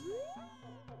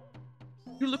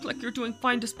 You look like you're doing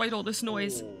fine despite all this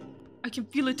noise. I can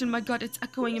feel it in my gut. It's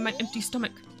echoing in my empty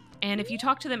stomach. And if you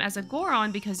talk to them as a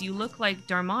Goron, because you look like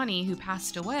Darmani who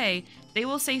passed away, they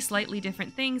will say slightly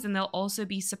different things, and they'll also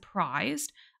be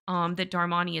surprised that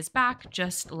Darmani is back,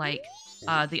 just like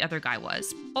the other guy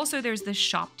was. Also, there's this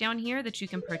shop down here that you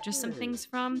can purchase some things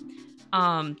from.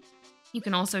 You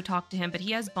can also talk to him, but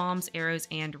he has bombs, arrows,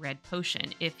 and red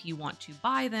potion if you want to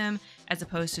buy them, as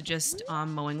opposed to just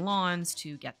mowing lawns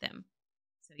to get them.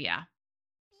 So yeah.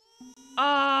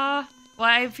 Well,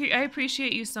 I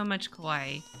appreciate you so much,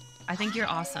 Kawaii. I think you're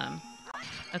awesome.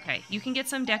 Okay, you can get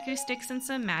some Deku sticks and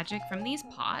some magic from these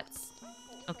pots.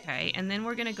 Okay, and then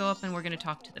we're gonna go up and we're gonna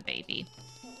talk to the baby.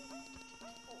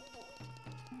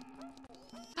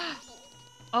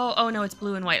 Oh no, it's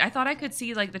blue and white. I thought I could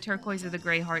see like the turquoise or the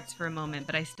gray hearts for a moment,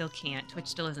 but I still can't. Twitch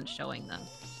still isn't showing them.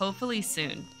 Hopefully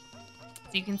soon.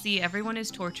 So you can see everyone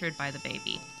is tortured by the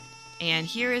baby. And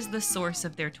here is the source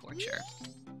of their torture.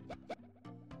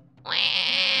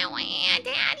 Wah, wah,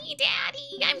 Daddy,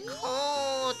 Daddy, I'm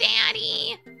cold,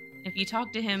 Daddy. If you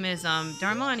talk to him as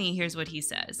Darmani, here's what he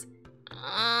says.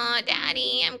 Oh,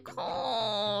 Daddy, I'm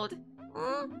cold.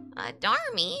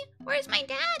 Darmy, where's my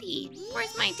daddy?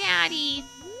 Where's my daddy?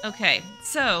 Okay,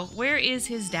 so where is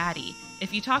his daddy?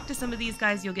 If you talk to some of these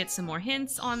guys, you'll get some more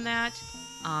hints on that.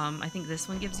 I think this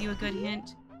one gives you a good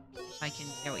hint. If I can,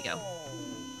 there we go.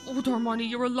 Oh, Darmani,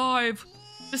 you're alive.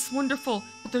 This is wonderful,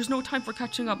 but there's no time for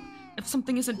catching up. If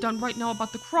something isn't done right now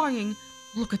about the crying,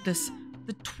 look at this.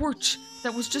 The torch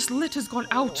that was just lit has gone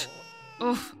out.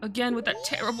 Ugh, again with that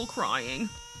terrible crying.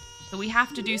 So we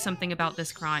have to do something about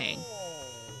this crying.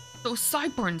 Those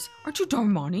sideburns, aren't you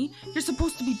Darmani? You're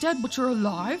supposed to be dead, but you're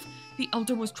alive? The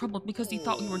Elder was troubled because he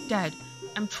thought we were dead.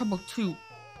 I'm troubled too.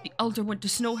 The Elder went to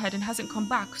Snowhead and hasn't come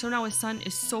back, so now his son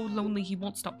is so lonely he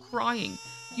won't stop crying.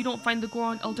 If you don't find the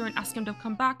Goron Elder and ask him to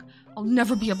come back, I'll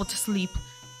never be able to sleep.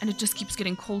 And it just keeps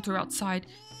getting colder outside.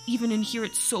 Even in here,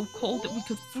 it's so cold that we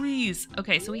could freeze.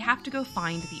 Okay, so we have to go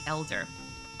find the elder.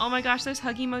 Oh my gosh, those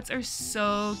hug emotes are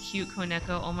so cute,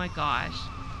 Koneko. Oh my gosh.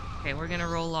 Okay, we're gonna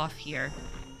roll off here.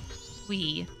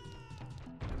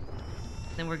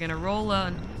 Then we're gonna roll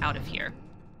on out of here.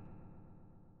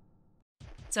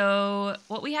 So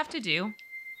what we have to do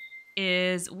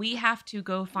is we have to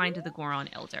go find the Goron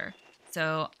elder.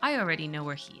 So I already know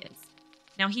where he is.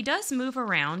 Now he does move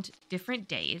around different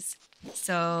days.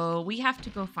 So we have to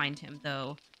go find him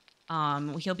though.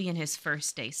 He'll be in his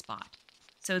first day spot.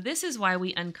 So this is why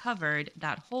we uncovered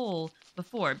that hole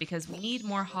before, because we need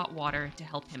more hot water to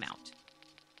help him out.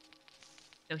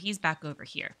 So he's back over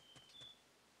here.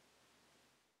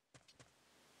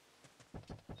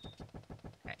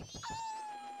 Okay. Here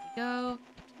we go.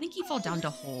 I think he fell down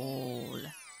the hole.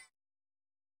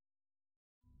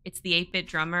 It's the 8-bit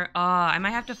drummer. I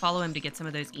might have to follow him to get some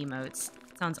of those emotes.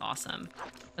 Sounds awesome.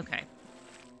 Okay.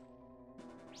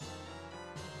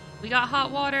 We got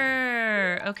hot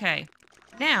water! Okay.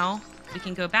 Now, we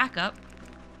can go back up.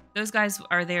 Those guys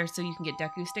are there so you can get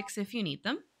Deku sticks if you need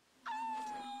them.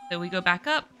 So we go back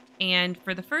up, and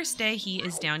for the first day, he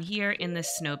is down here in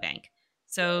this snowbank.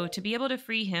 So to be able to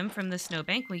free him from the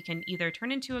snowbank, we can either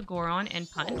turn into a Goron and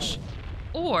punch,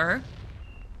 or...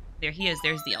 There he is,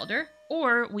 there's the elder.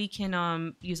 Or we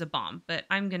can use a bomb, but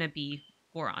I'm gonna be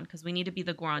Goron, because we need to be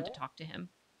the Goron to talk to him.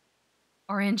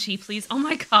 RNG, please. Oh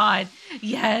my god.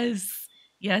 Yes.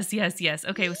 Yes, yes, yes.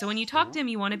 Okay, so when you talk to him,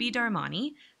 you want to be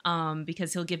Darmani,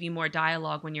 because he'll give you more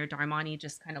dialogue when you're Darmani,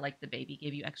 just kind of like the baby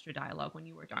gave you extra dialogue when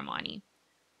you were Darmani.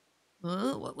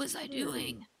 What was I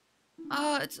doing?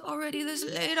 It's already this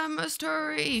late. I must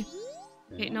hurry.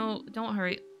 Okay, no, don't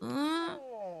hurry.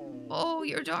 Oh,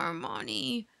 you're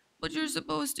Darmani, but you're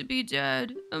supposed to be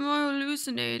dead. Am I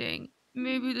hallucinating?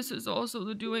 Maybe this is also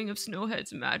the doing of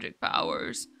Snowhead's magic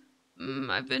powers.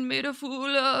 I've been made a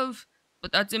fool of.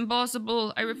 But that's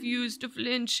impossible. I refuse to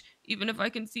flinch. Even if I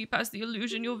can see past the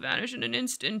illusion, you'll vanish in an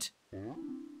instant.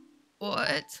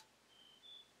 What?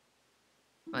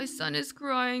 My son is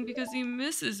crying because he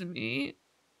misses me.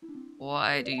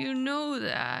 Why do you know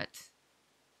that?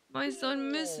 My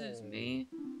son misses me.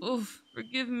 Oof,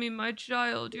 forgive me, my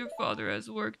child. Your father has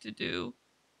work to do.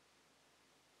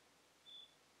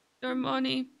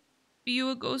 Darmani, be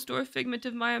you a ghost or a figment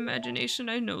of my imagination,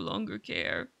 I no longer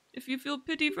care. If you feel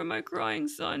pity for my crying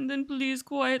son, then please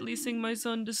quietly sing my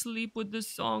son to sleep with this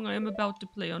song I am about to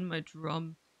play on my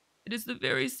drum. It is the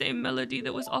very same melody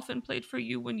that was often played for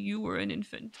you when you were an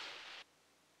infant.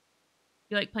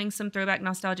 You like playing some throwback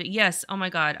nostalgia? Yes, oh my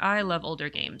god, I love older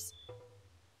games.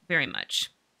 Very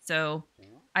much. So,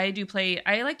 I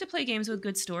like to play games with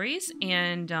good stories,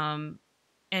 and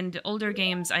older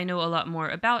games I know a lot more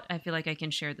about. I feel like I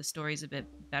can share the stories a bit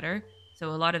better. So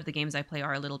a lot of the games I play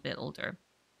are a little bit older.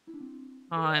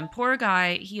 And poor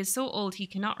guy, he is so old he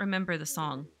cannot remember the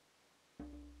song.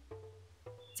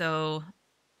 So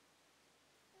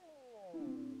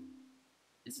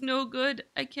it's no good.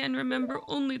 I can remember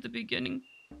only the beginning.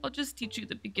 I'll just teach you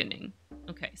the beginning.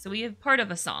 Okay, so we have part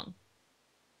of a song.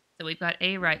 So we've got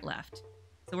A, right, left.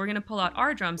 So we're going to pull out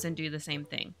our drums and do the same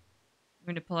thing. We're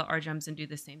going to pull out our drums and do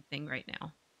the same thing right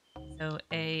now. So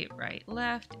A, right,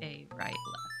 left, A, right,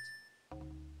 left.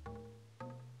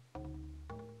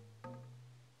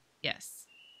 Yes.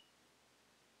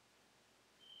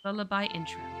 Lullaby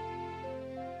intro.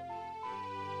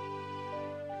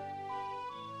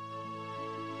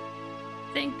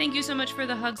 Thank you so much for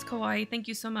the hugs, Kawaii. Thank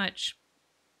you so much.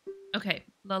 Okay,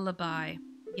 lullaby.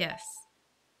 Yes.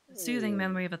 A soothing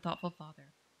memory of a thoughtful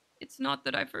father. It's not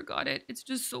that I forgot it. It's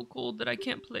just so cold that I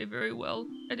can't play very well.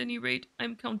 At any rate,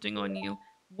 I'm counting on you.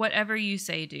 Whatever you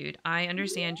say, dude. I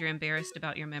understand you're embarrassed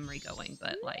about your memory going,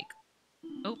 but like...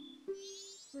 Oh.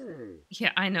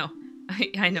 Yeah, I know.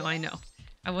 I know.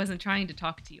 I wasn't trying to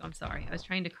talk to you. I'm sorry. I was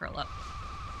trying to curl up.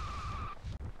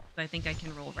 So I think I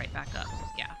can roll right back up.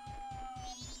 Yeah.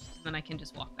 And then I can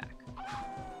just walk back.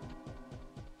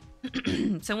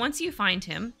 So once you find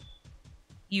him,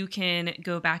 you can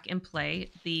go back and play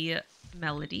the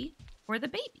melody for the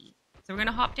baby. So we're going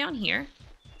to hop down here,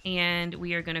 and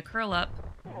we are going to curl up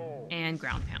and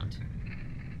ground pound.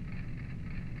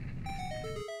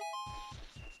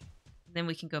 Then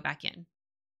we can go back in.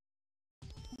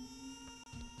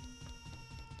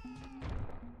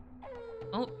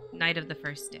 Oh, night of the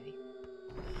first day.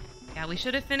 Yeah, we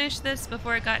should have finished this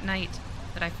before it got night,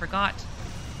 but I forgot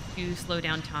to slow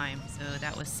down time, so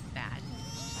that was bad.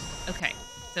 Okay,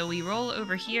 so we roll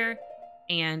over here,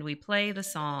 and we play the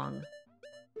song.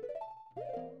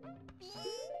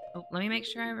 Oh, let me make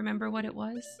sure I remember what it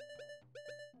was.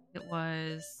 It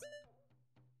was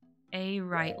A,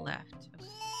 right, left. Okay.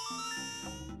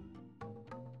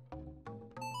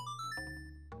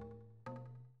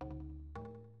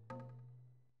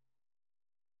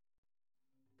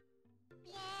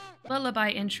 Lullaby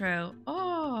intro.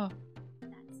 Oh,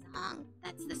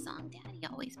 That's the song Daddy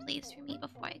always plays for me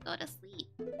before I go to sleep.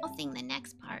 I'll sing the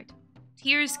next part.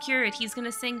 Tears cured. He's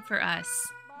gonna sing for us.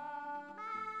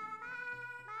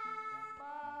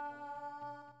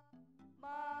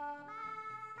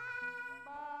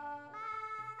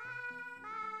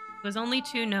 It was only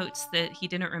 2 notes that he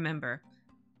didn't remember.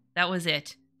 That was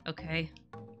it. Okay.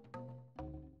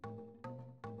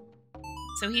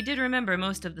 So he did remember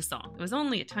most of the song. It was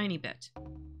only a tiny bit.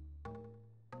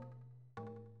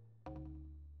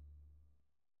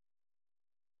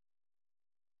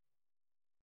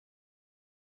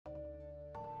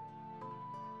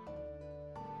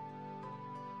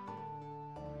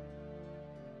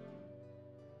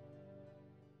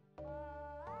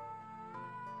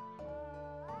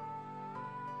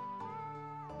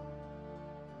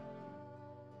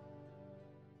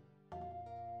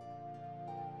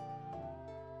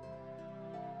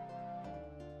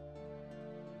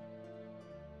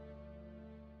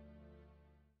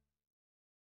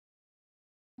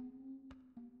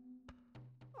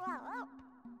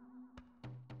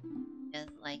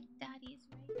 Just like Daddy's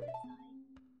right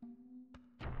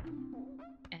beside.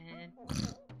 And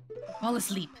fall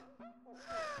asleep.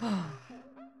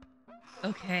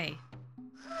 Okay.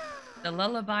 The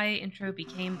lullaby intro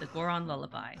became the Goron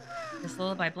lullaby. This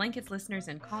lullaby blankets listeners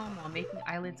in calm while making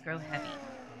eyelids grow heavy.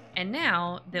 And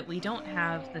now that we don't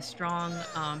have the strong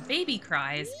baby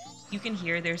cries, you can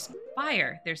hear there's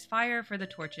fire. There's fire for the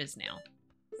torches now.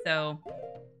 So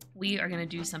we are going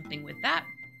to do something with that.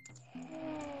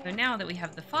 So now that we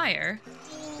have the fire,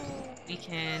 we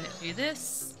can do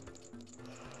this.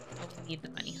 Oh, we need the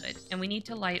bunny hood. And we need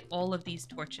to light all of these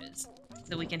torches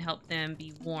so we can help them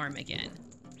be warm again.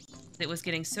 It was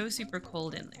getting so super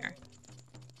cold in there.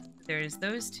 There's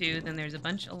those 2, then there's a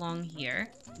bunch along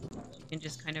here. You can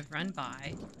just kind of run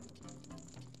by.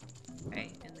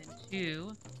 Okay, and then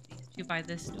 2, these 2 by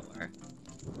this door.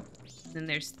 And then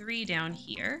there's 3 down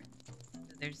here.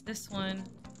 So there's this one.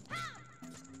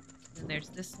 Then there's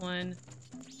this one.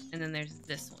 And then there's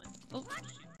this one. Oh, shoot.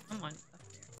 Come on. Up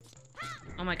there.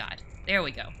 Oh my god. There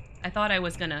we go. I thought I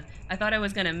was gonna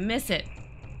miss it.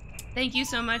 Thank you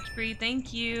so much, Bree.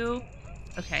 Thank you.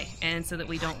 Okay, and so that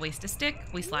we don't waste a stick,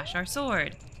 we slash our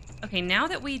sword. Okay, now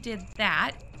that we did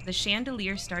that, the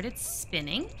chandelier started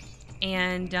spinning.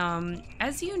 And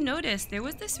as you noticed, there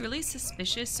was this really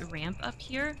suspicious ramp up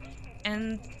here.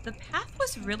 And the path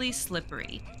was really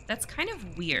slippery. That's kind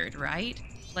of weird, right?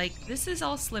 Like, this is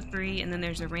all slippery, and then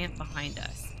there's a ramp behind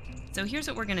us. So here's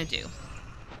what we're gonna do.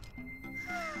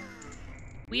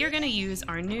 We are gonna use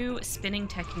our new spinning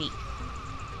technique.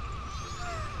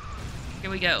 Here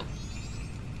we go.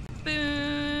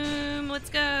 Boom! Let's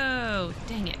go!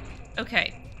 Dang it.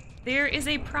 Okay. There is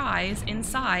a prize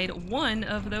inside one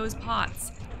of those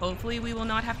pots. Hopefully we will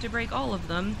not have to break all of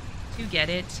them to get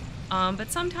it.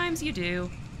 But sometimes you do,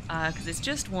 because it's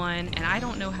just one, and I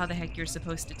don't know how the heck you're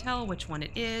supposed to tell which one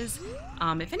it is.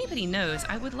 If anybody knows,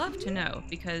 I would love to know,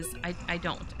 because I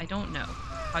don't know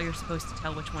how you're supposed to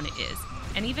tell which one it is.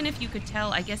 And even if you could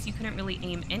tell, I guess you couldn't really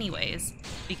aim anyways,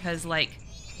 because, like,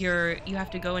 you have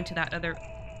to go into that other...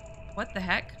 What the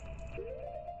heck?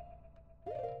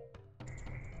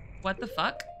 What the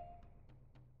fuck?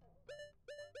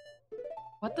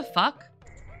 What the fuck?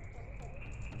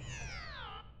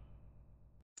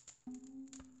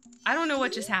 I don't know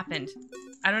what just happened.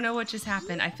 I don't know what just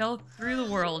happened. I fell through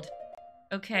the world.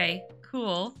 Okay,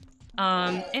 cool.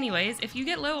 Anyways, if you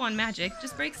get low on magic,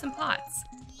 just break some pots.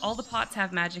 All the pots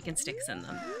have magic and sticks in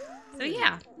them. So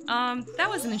yeah, that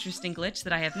was an interesting glitch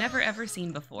that I have never ever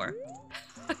seen before.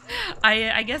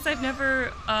 I guess I've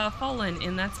never fallen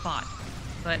in that spot,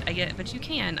 but you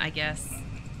can, I guess.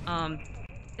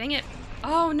 Dang it!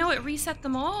 Oh no, it reset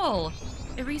them all.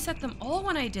 It reset them all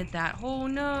when I did that. Oh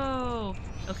no.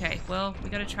 Okay, well, we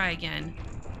gotta try again.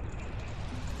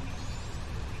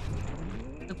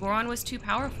 The Goron was too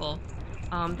powerful.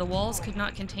 The walls could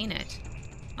not contain it.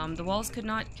 The walls could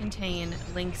not contain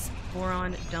Link's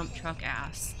Goron dump truck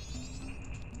ass.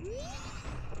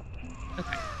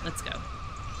 Okay, let's go.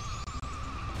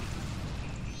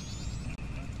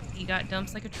 You got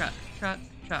dumps like a truck. Truck.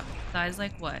 Thighs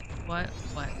like what? What?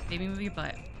 Baby move your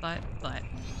butt. Butt.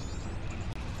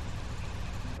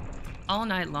 All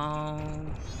night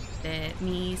long. Let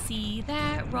me see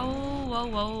that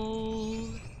roll.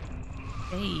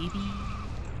 Baby.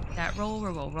 That roll.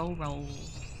 Okay.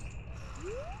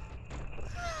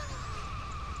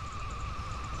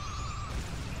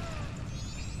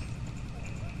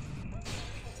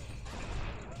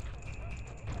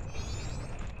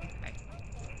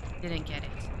 Didn't get it.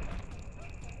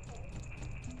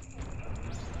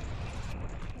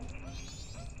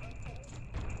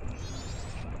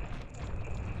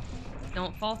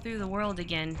 Don't fall through the world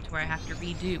again to where I have to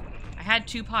redo. I had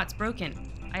 2 pots broken.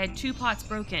 I had 2 pots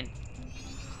broken.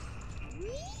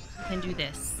 We can do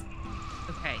this.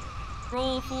 Okay.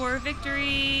 Roll for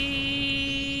victory!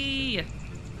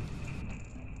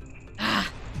 Ah!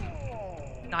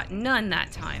 Got none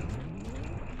that time.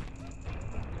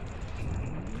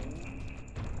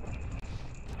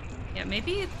 Yeah,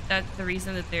 maybe that's the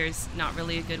reason that there's not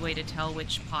really a good way to tell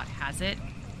which pot has it,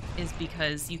 is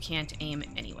because you can't aim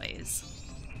anyways.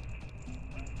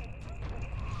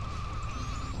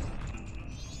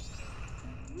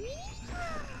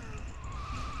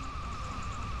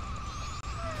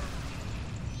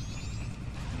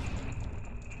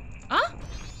 Huh?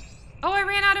 Oh, I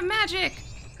ran out of magic!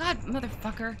 God,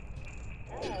 motherfucker.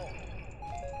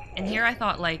 And here I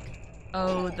thought, like,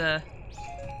 oh,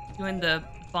 doing the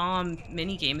bomb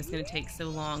minigame is going to take so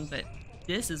long, but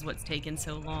this is what's taken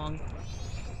so long.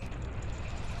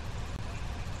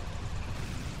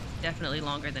 Definitely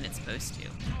longer than it's supposed to,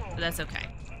 but that's okay.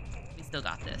 We still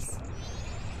got this.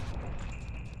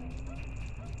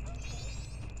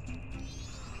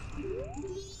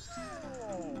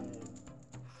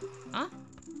 Huh?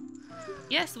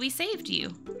 Yes, we saved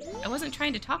you. I wasn't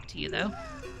trying to talk to you, though.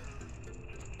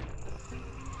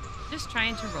 Just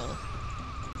trying to roll.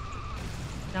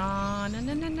 Na na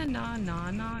na na na na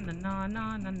na na na na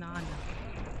na na na.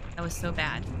 That was so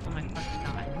bad. Oh my fucking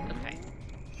god. Okay.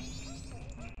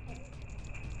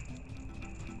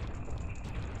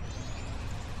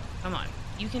 Come on.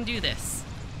 You can do this.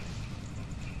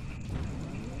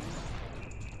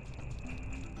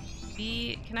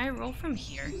 Can I roll from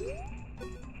here?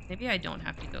 Maybe I don't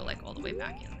have to go like all the way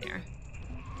back in there.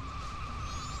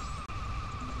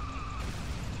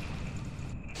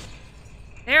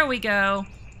 There we go.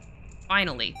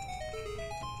 Finally.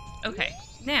 Okay,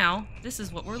 now this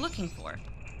is what we're looking for.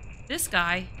 This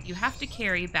guy you have to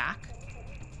carry back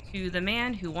to the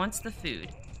man who wants the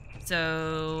food.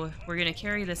 So we're gonna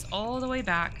carry this all the way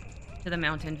back to the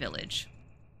mountain village.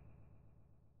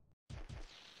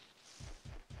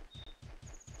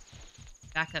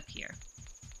 Back up here.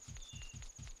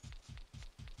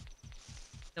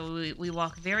 So we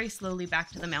walk very slowly back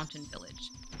to the mountain village.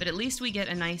 But at least we get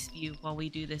a nice view while we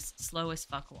do this slow as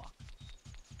fuck walk.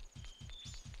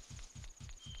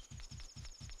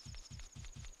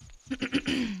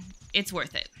 It's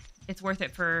worth it. It's worth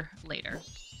it for later.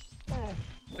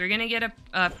 We're gonna get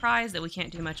a prize that we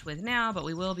can't do much with now, but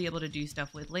we will be able to do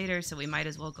stuff with later, so we might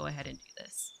as well go ahead and do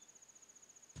this.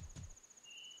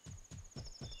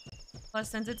 Plus,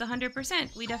 since it's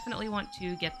 100%, we definitely want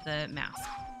to get the mask.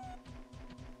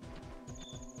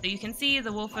 So you can see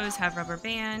the Wolfos have rubber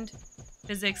band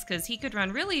physics, because he could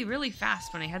run really, really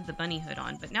fast when I had the bunny hood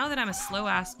on, but now that I'm a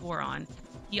slow-ass Goron,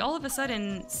 he all of a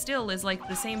sudden still is like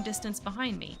the same distance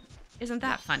behind me. Isn't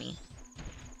that funny?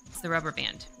 It's the rubber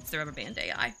band. It's the rubber band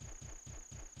AI.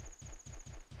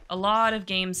 A lot of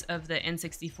games of the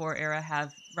N64 era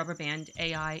have rubber band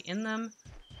AI in them,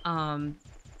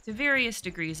 to various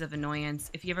degrees of annoyance.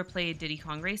 If you ever played Diddy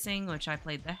Kong Racing, which I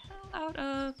played the hell out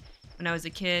of when I was a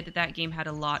kid, that game had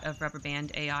a lot of rubber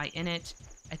band AI in it.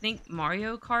 I think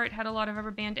Mario Kart had a lot of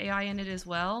rubber band AI in it as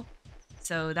well.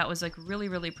 So that was like really,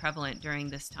 really prevalent during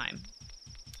this time.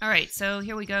 All right, so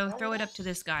here we go. Throw it up to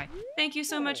this guy. Thank you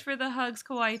so much for the hugs,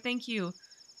 Kawaii. Thank you.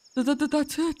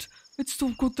 That's it. It's so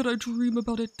good that I dream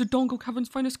about it. The Dongo Cavern's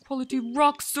finest quality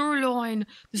rock sirloin.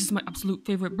 This is my absolute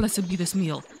favorite. Blessed be this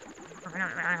meal.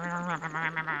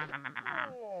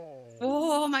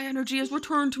 Oh, my energy has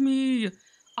returned to me.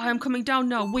 I am coming down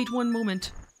now. Wait one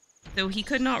moment. So he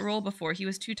could not roll before. He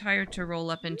was too tired to roll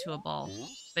up into a ball.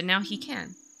 But now he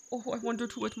can. Oh, I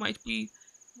wondered who it might be.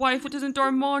 Why, if it isn't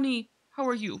Darmani? How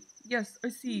are you? Yes, I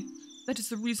see. That is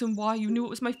the reason why you knew it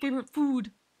was my favorite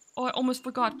food. Oh, I almost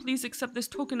forgot. Please accept this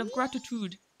token of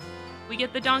gratitude. We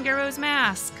get the Dongero's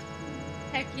mask.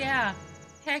 Heck yeah.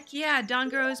 Heck yeah,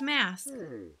 Dongero's mask.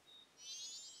 It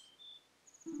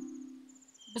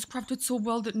was crafted so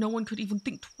well that no one could even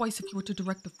think twice if you were to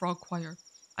direct the frog choir.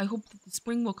 I hope that the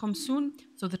spring will come soon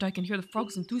so that I can hear the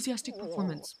frog's enthusiastic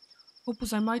performance. Hope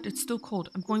as I might, it's still cold.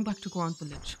 I'm going back to Goron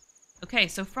Village. Okay,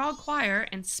 so frog choir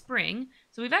and spring.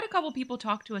 So we've had a couple people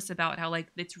talk to us about how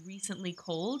like it's recently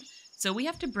cold. So we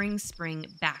have to bring spring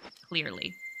back,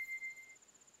 clearly.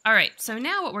 All right, so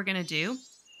now what we're going to do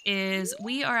is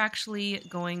we are actually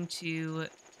going to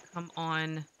come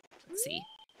on, let's see.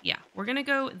 Yeah, we're going to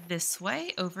go this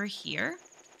way over here.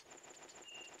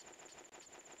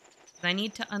 I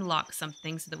need to unlock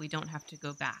something so that we don't have to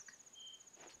go back.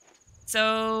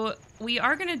 So we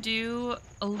are going to do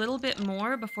a little bit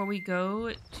more before we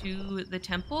go to the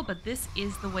temple, but this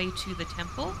is the way to the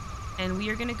temple. And we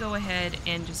are going to go ahead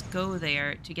and just go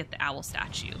there to get the owl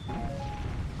statue.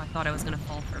 I thought I was going to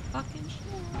fall for fucking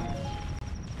sure.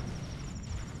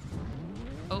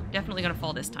 Oh, definitely going to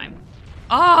fall this time.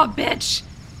 Oh, bitch!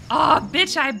 Oh,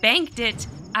 bitch, I banked it.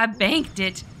 I banked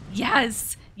it.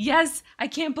 Yes. Yes. I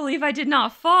can't believe I did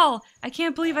not fall. I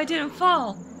can't believe I didn't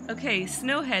fall. Okay,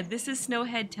 Snowhead. This is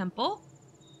Snowhead Temple.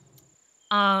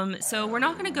 So we're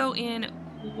not going to go in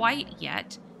quite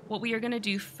yet. What we are going to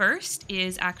do first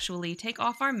is actually take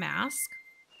off our mask.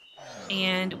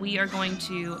 And we are going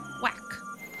to whack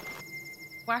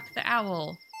the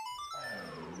owl.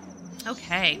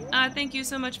 Okay. Thank you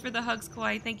so much for the hugs,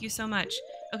 Kawaii. Thank you so much.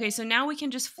 Okay, so now we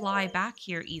can just fly back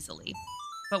here easily.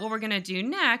 But what we're gonna do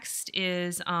next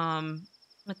is,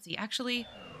 let's see, actually,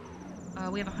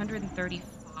 we have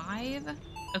 135.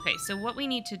 Okay, so what we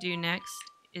need to do next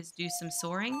is do some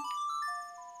soaring.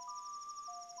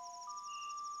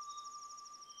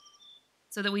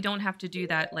 So that we don't have to do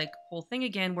that, like, whole thing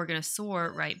again. We're gonna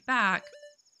soar right back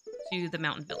to the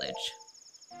mountain village.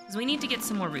 Because we need to get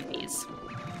some more rupees.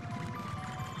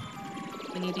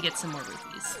 We need to get some more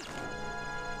rupees.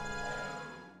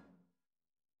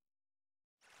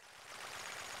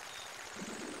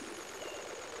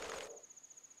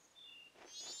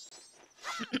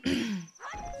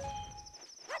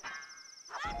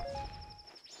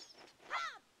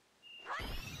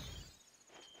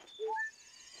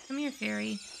 Come here,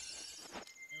 fairy.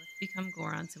 Okay, let's become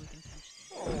Goron so we can punch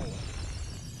them.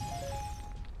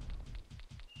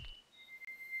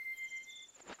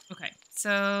 Okay,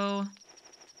 so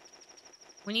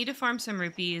we need to farm some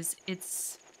rupees.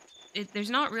 There's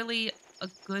not really a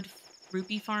good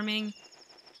rupee farming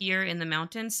here in the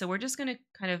mountains, so we're just going to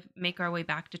kind of make our way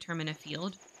back to Termina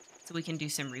Field so we can do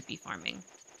some rupee farming.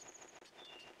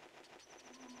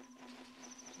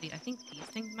 Actually, I think these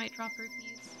things might drop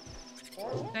rupees.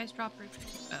 You guys drop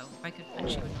rupees? Oh, if I could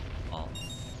punch you in the ball.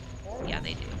 Yeah,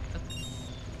 they do.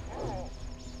 Okay.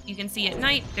 You can see at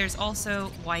night, there's also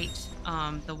white,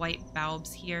 the white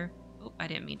bulbs here. Oh, I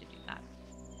didn't mean to do that.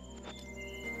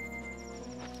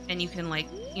 And you can, like,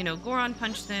 you know, Goron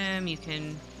punch them. You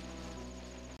can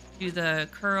do the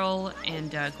curl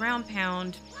and ground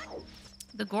pound.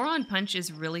 The Goron punch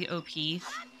is really OP.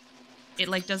 It,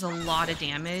 like, does a lot of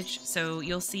damage. So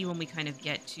you'll see when we kind of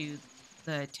get to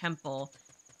the temple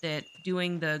that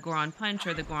doing the Goron punch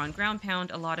or the Goron ground pound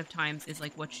a lot of times is,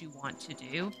 like, what you want to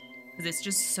do. Because it's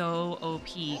just so OP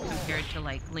compared to,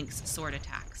 like, Link's sword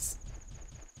attacks.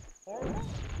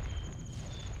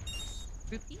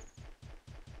 Rupee?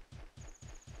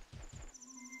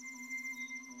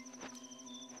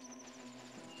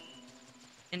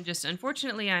 And just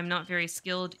unfortunately, I'm not very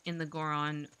skilled in the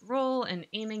Goron roll and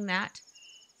aiming that.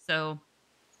 So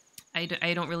I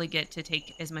don't really get to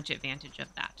take as much advantage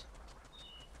of that.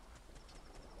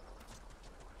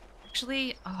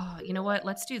 Actually, oh, you know what?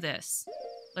 Let's do this.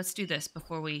 Let's do this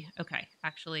before we... Okay,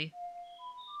 actually.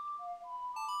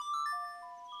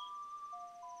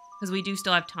 Because we do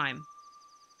still have time.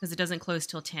 Because it doesn't close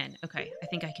till 10. Okay, I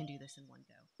think I can do this in one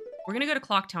go. We're going to go to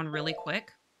Clocktown really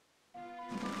quick.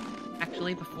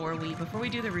 Actually, before we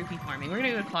do the rupee farming, we're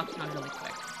going to go to Clocktown really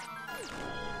quick.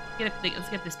 Let's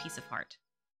get this piece of heart.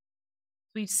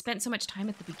 We spent so much time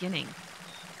at the beginning.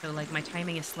 So, like, my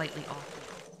timing is slightly off.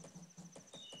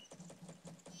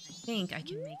 I think I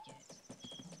can make it.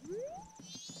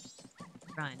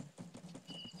 Run.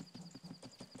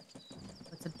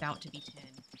 It's about to be 10.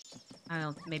 I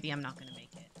don't know, maybe I'm not going to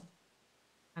make it.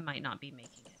 I might not be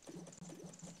making it.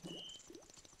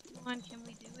 Come on, can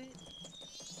we do it?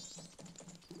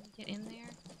 Can we get in there?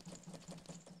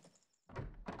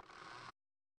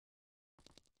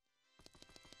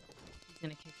 He's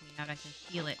going to kick me out, I can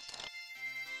feel it.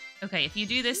 Okay, if you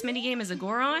do this minigame as a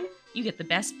Goron, you get the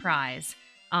best prize.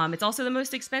 It's also the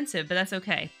most expensive, but that's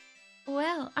okay.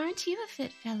 Well, aren't you a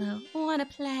fit fellow? Wanna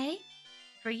play?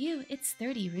 For you, it's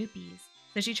 30 rupees.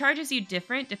 So she charges you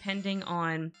different depending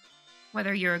on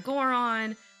whether you're a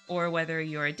Goron, or whether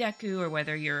you're a Deku, or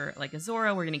whether you're like a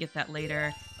Zora. We're going to get that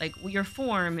later. Like, your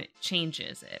form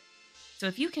changes it. So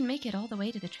if you can make it all the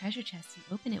way to the treasure chest and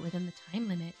open it within the time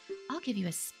limit, I'll give you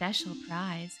a special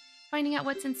prize. Finding out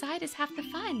what's inside is half the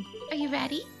fun. Are you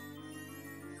ready?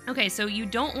 Okay, so you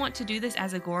don't want to do this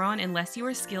as a Goron unless you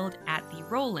are skilled at the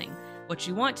rolling. What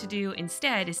you want to do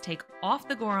instead is take off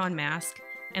the Goron mask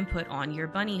and put on your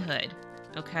bunny hood,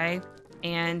 okay?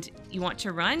 And you want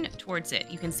to run towards it.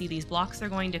 You can see these blocks are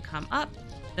going to come up.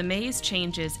 The maze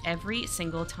changes every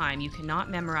single time. You cannot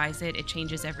memorize it. It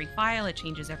changes every file. It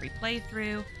changes every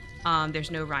playthrough.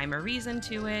 There's no rhyme or reason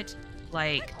to it.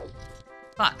 Like,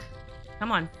 fuck.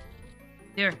 Come on.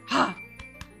 There. Ha!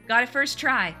 Got it first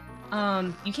try.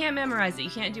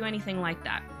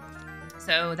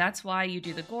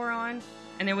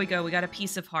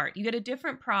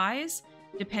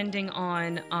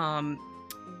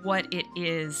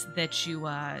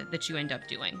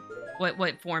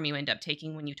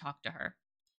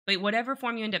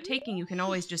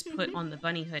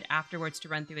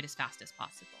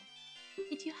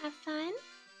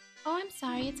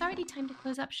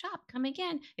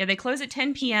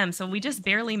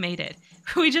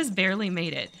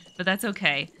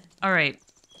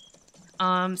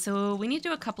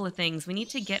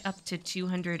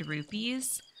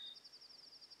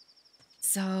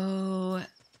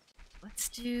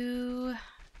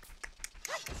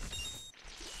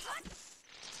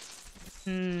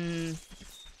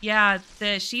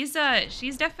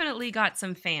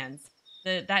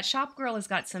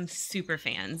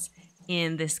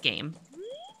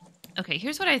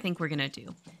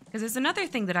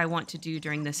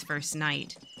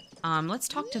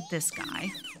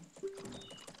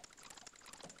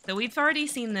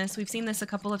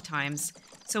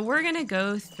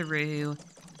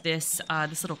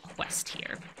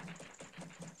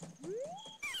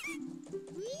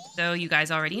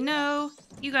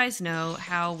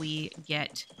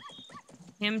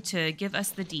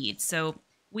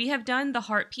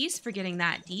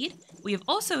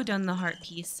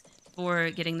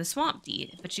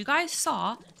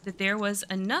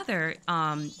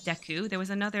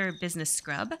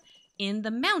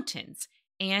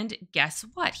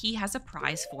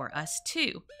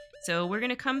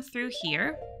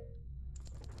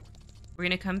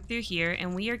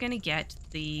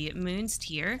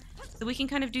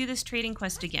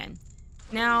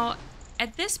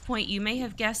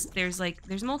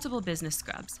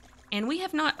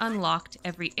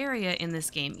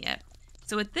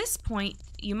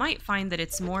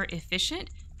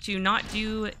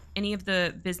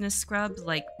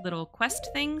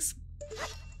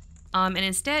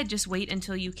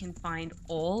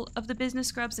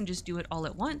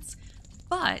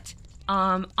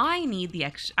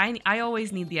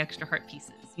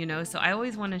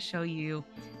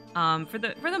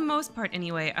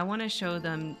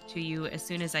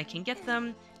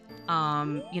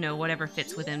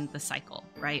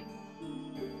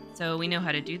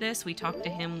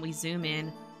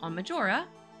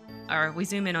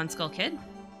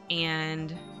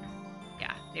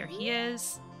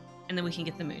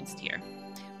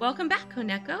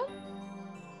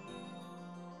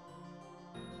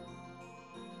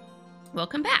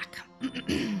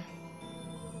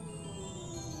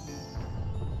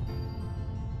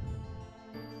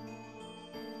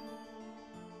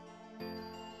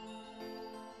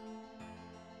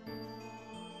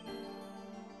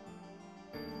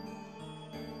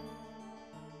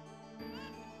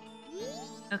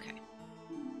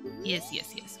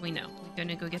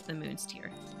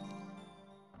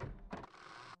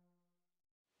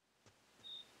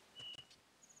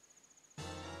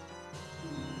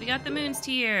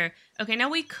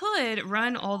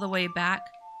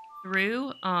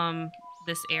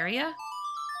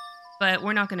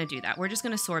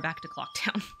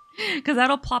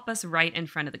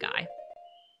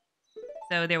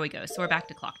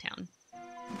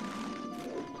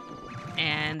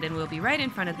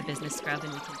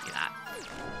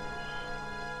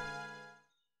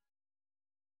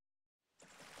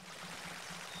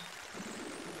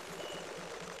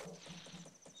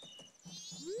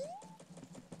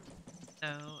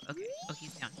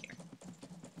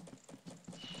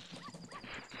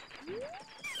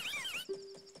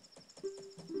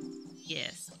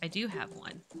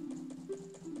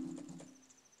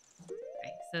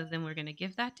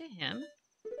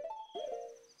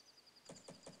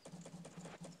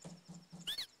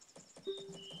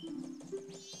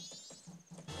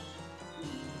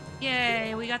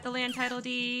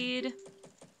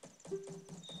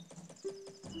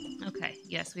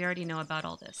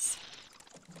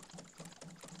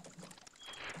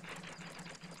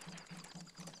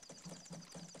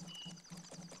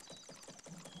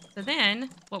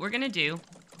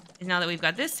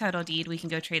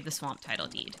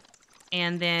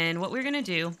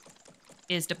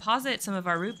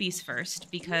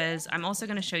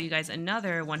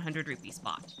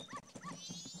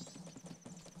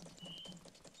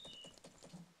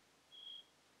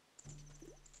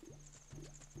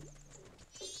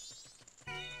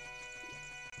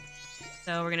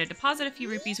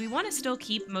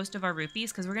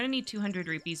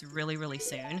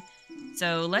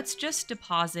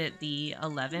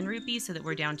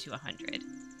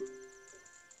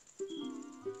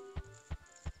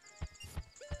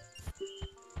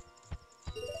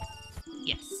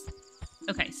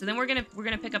 Okay, so then we're gonna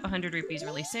pick up 100 rupees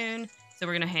really soon. So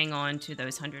we're gonna hang on to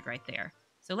those 100 right there.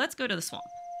 So let's go to the swamp.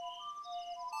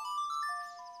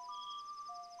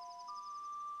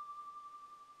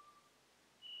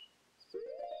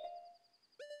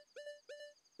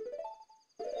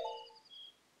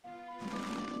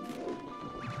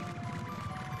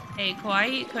 Hey,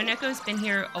 Kawaii, Koneko's been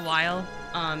here a while,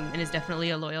 and is definitely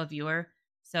a loyal viewer.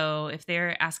 So if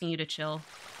they're asking you to chill,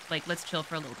 like, let's chill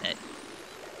for a little bit.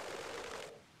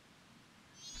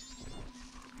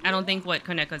 I don't think what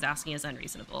Koneko's asking is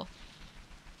unreasonable.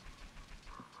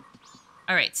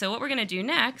 All right, so what we're gonna do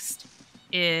next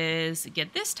is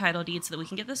get this title deed so that we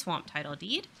can get the swamp title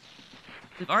deed.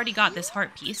 We've already got this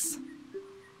heart piece.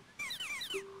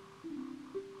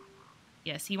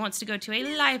 Yes, he wants to go to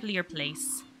a livelier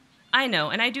place. I know,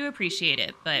 and I do appreciate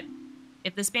it, but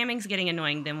if the spamming's getting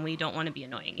annoying, then we don't want to be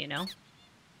annoying, you know?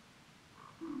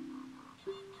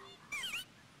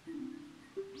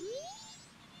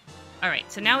 Alright,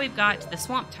 so now we've got the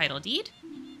swamp title deed.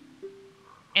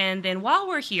 And then while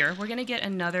we're here, we're going to get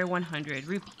another 100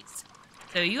 rupees.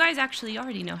 So you guys actually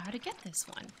already know how to get this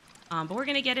one. But we're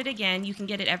going to get it again. You can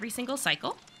get it every single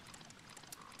cycle.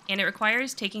 And it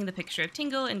requires taking the picture of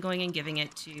Tingle and going and giving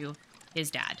it to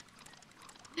his dad.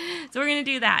 So we're going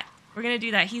to do that. We're going to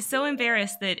do that. He's so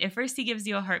embarrassed that at first he gives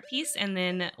you a heart piece, and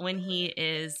then when he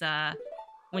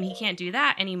can't do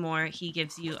that anymore, he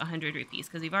gives you 100 rupees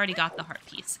because we've already got the heart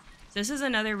piece. So this is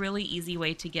another really easy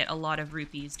way to get a lot of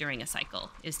rupees during a cycle,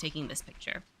 is taking this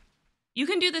picture. You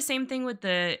can do the same thing with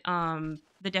the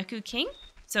Deku King.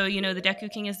 So, you know, the Deku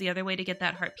King is the other way to get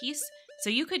that heart piece. So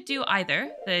you could do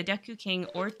either the Deku King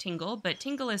or Tingle, but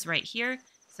Tingle is right here,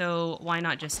 so why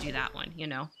not just do that one, you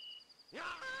know?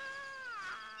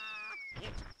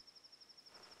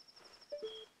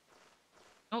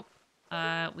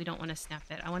 Oh, we don't want to snap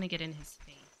it. I want to get in his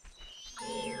face.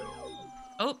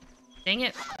 Oh, dang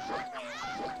it.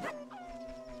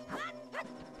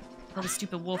 Kill the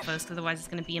stupid wolfos, because otherwise it's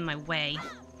going to be in my way.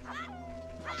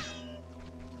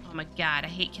 Oh my god, I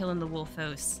hate killing the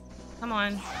wolfos. Come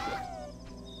on.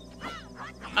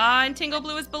 And Tingle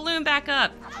blew his balloon back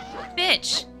up.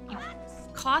 Bitch! You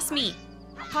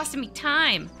costed me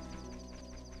time.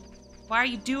 Why are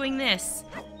you doing this?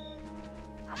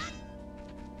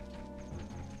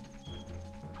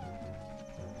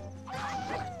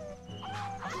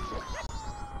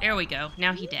 There we go.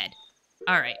 Now he dead.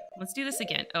 Alright, let's do this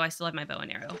again. Oh, I still have my bow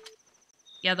and arrow.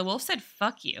 Yeah, the wolf said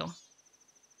fuck you.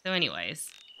 So anyways,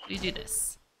 we do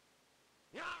this.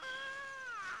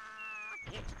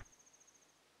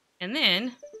 And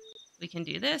then we can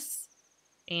do this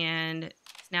and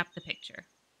snap the picture.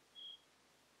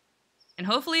 And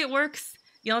hopefully it works.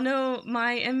 Y'all know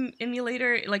my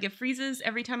emulator, like, it freezes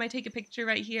every time I take a picture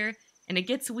right here, and it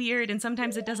gets weird, and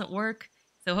sometimes it doesn't work.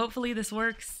 So hopefully this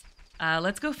works.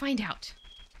 Let's go find out.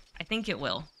 I think it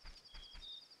will.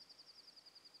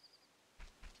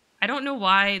 I don't know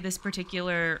why this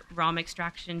particular ROM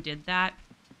extraction did that.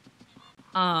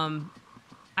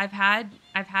 I've had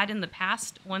in the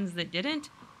past ones that didn't,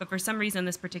 but for some reason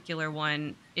this particular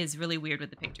one is really weird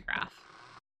with the pictograph.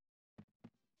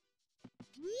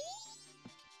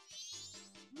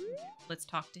 Let's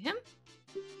talk to him.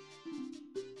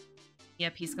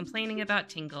 Yep, he's complaining about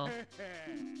Tingle.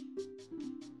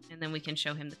 And then we can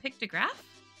show him the pictograph.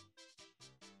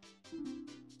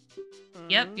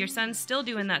 Yep, your son's still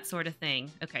doing that sort of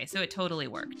thing. Okay, so it totally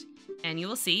worked. And you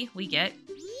will see, we get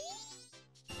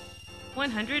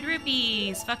 100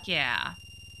 rupees. Fuck yeah.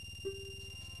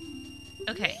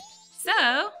 Okay,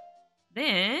 so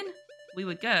then we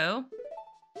would go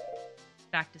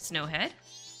back to Snowhead.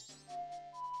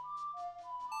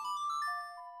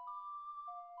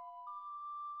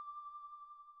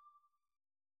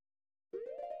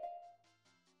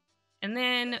 And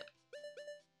then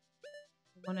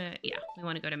we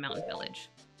want to go to Mountain Village.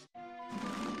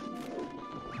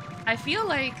 I feel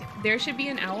like there should be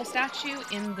an owl statue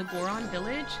in the Goron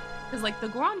Village, because like the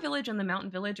Goron Village and the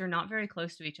Mountain Village are not very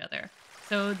close to each other.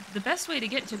 So the best way to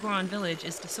get to Goron Village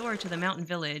is to soar to the Mountain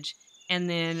Village and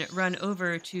then run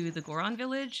over to the Goron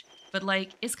Village. But like,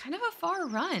 it's kind of a far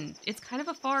run. It's kind of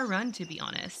a far run, to be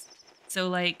honest. So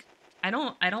like, I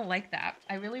don't like that.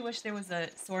 I really wish there was a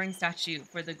soaring statue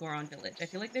for the Goron Village. I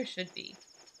feel like there should be.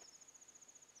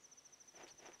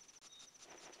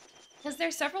 Because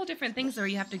there's several different things where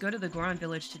you have to go to the Goron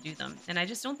Village to do them. And I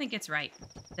just don't think it's right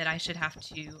that I should have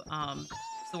to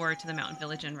soar to the Mountain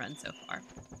Village and run so far.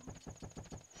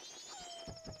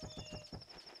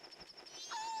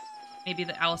 Maybe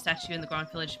the owl statue in the Goron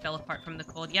Village fell apart from the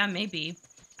cold. Yeah, maybe.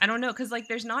 I don't know, because like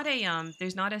there's not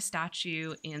a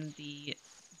statue in the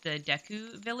the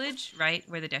Deku village, right?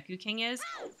 Where the Deku King is.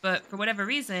 But for whatever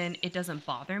reason, it doesn't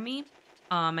bother me.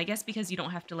 I guess because you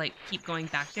don't have to like keep going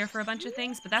back there for a bunch of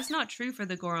things, but that's not true for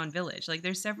the Goron village. Like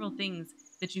there's several things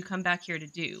that you come back here to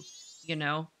do, you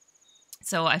know?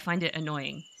 So I find it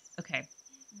annoying. Okay.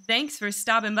 Thanks for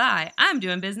stopping by. I'm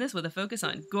doing business with a focus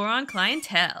on Goron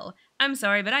clientele. I'm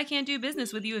sorry, but I can't do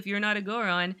business with you if you're not a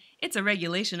Goron. It's a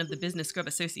regulation of the Business Scrub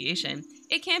Association.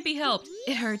 It can't be helped.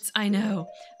 It hurts, I know.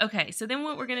 Okay, so then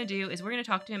what we're going to do is we're going to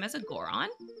talk to him as a Goron.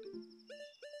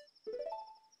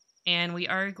 And we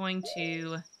are going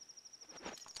to...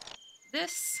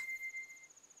 this.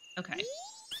 Okay.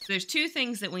 So there's two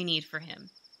things that we need for him.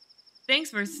 Thanks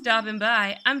for stopping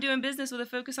by. I'm doing business with a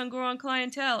focus on Goron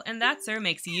clientele, and that, sir,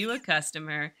 makes you a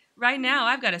customer. Right now,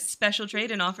 I've got a special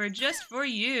trade-in offer just for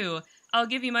you. I'll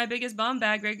give you my biggest bomb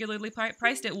bag regularly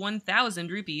priced at 1,000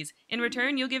 rupees. In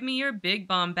return, you'll give me your big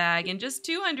bomb bag in just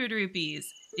 200 rupees.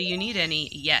 Do you need any?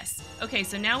 Yes. Okay,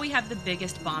 so now we have the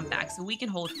biggest bomb bag, so we can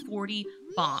hold 40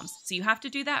 bombs. So you have to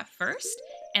do that first,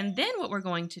 and then what we're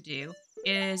going to do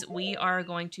is we are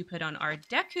going to put on our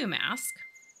Deku mask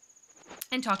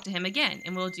and talk to him again,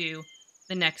 and we'll do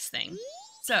the next thing.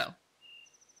 So,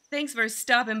 thanks for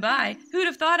stopping by. Who'd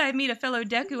have thought I'd meet a fellow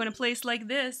Deku in a place like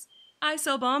this? I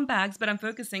sell bomb bags, but I'm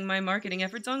focusing my marketing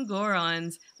efforts on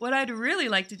Gorons. What I'd really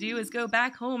like to do is go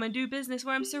back home and do business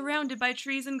where I'm surrounded by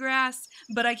trees and grass,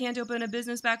 but I can't open a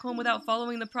business back home without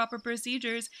following the proper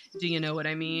procedures. Do you know what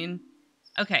I mean?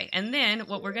 Okay, and then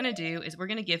what we're gonna do is we're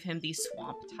gonna give him the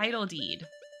swamp title deed.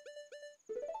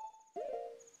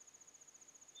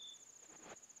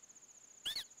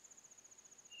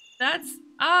 That's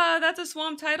a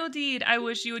swamp title deed. I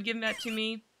wish you would give that to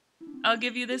me. I'll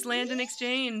give you this land in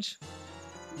exchange.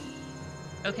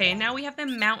 Okay, now we have the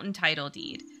mountain title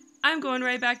deed. I'm going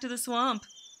right back to the swamp.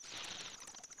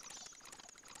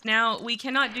 Now, we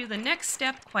cannot do the next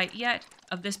step quite yet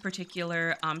of this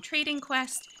particular trading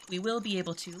quest. We will be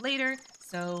able to later.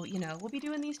 So, you know, we'll be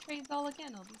doing these trades all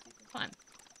again. It'll be super fun.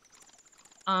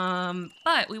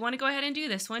 But we want to go ahead and do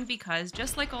this one because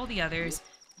just like all the others,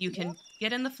 you can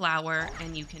get in the flower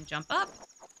and you can jump up.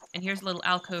 And here's a little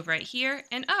alcove right here.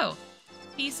 And oh,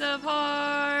 piece of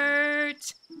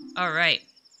heart. All right.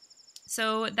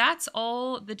 So that's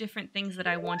all the different things that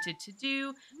I wanted to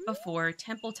do before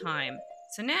temple time.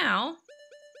 So now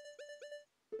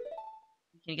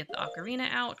we can get the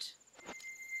ocarina out.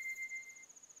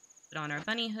 Put on our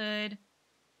bunny hood.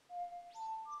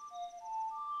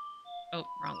 Oh,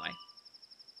 wrong way.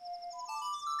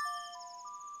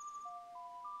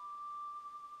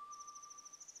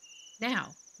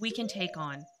 Now, we can take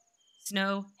on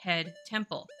Snowhead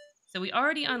Temple. So we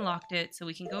already unlocked it, so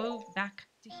we can go back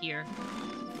to here.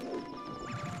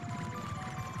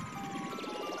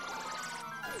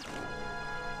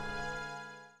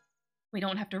 We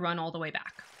don't have to run all the way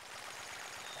back.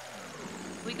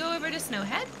 We go over to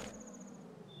Snowhead.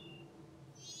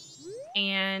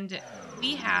 And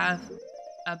we have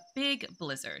a big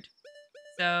blizzard.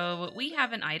 So we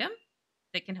have an item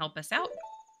that can help us out.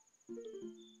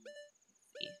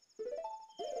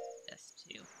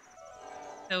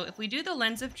 So if we do the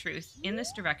Lens of Truth in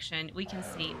this direction, we can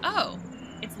see, oh,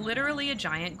 it's literally a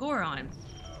giant Goron.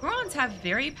 Gorons have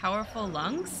very powerful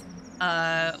lungs.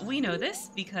 We know this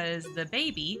because the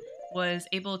baby was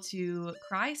able to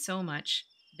cry so much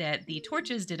that the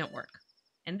torches didn't work.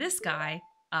 And this guy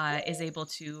is able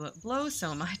to blow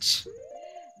so much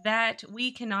that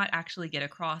we cannot actually get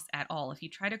across at all. If you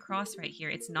try to cross right here,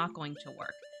 it's not going to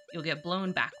work. You'll get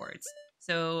blown backwards.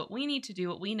 So we need to do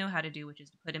what we know how to do, which is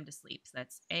to put him to sleep. So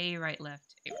that's A, right,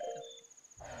 left, A, right.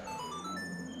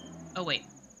 Okay. Oh, wait.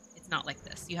 It's not like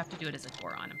this. You have to do it as a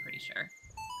Goron, I'm pretty sure.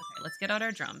 Okay, let's get out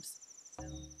our drums. So,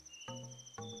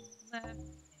 left, A.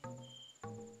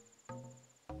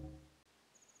 Oh,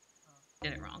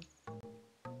 did it wrong.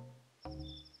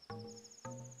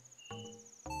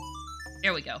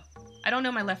 There we go. I don't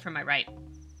know my left from my right.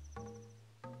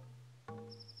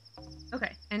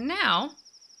 Okay, and now...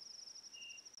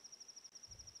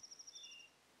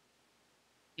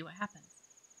 see what happens.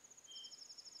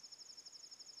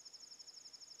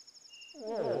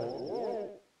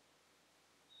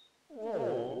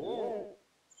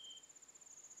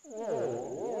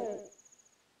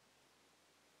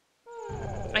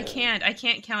 I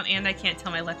can't count and I can't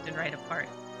tell my left and right apart.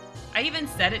 I even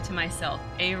said it to myself,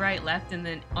 A right left, and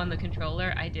then on the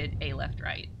controller I did A left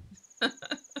right.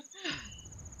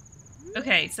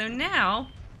 Okay, so now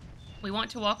we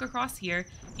want to walk across here.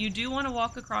 You do want to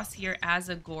walk across here as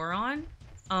a Goron.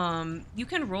 You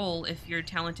can roll if you're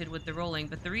talented with the rolling,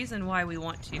 but the reason why we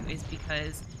want to is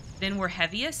because then we're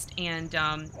heaviest and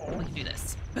we can do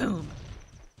this. Boom.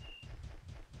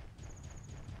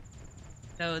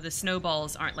 So the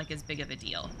snowballs aren't like as big of a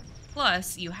deal.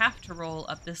 Plus, you have to roll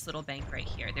up this little bank right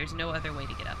here. There's no other way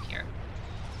to get up here.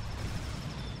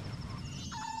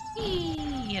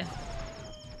 Whee!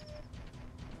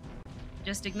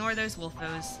 Just ignore those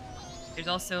wolfos. There's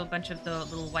also a bunch of the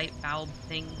little white valve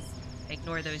things.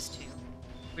 Ignore those too.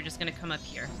 We're just gonna come up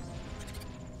here.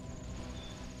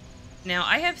 Now,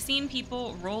 I have seen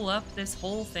people roll up this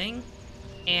whole thing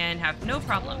and have no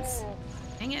problems.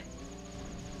 Dang it.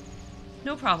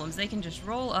 No problems. They can just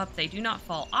roll up. They do not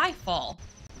fall. I fall.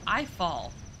 I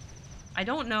fall. I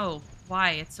don't know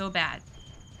why it's so bad.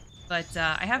 But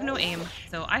I have no aim,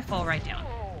 so I fall right down.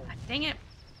 God, dang it.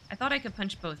 I thought I could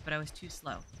punch both, but I was too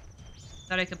slow.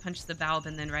 Thought I could punch the valve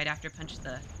and then right after punch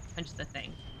the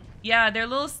thing. Yeah, they're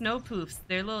little snow poofs.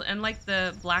 They're little, unlike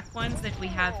the black ones that we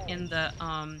have in the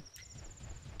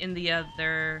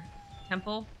other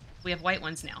temple. We have white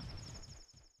ones now.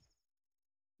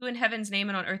 Who in heaven's name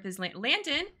and on earth is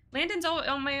Landon? Landon's all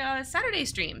on my Saturday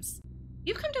streams.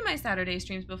 You've come to my Saturday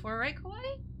streams before, right,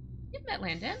 Kawaii? You've met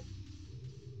Landon.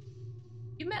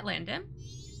 You've met Landon.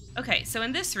 Okay, so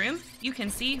in this room, you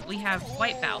can see we have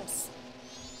white valves.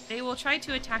 They will try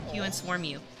to attack you and swarm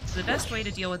you. So the best way to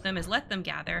deal with them is let them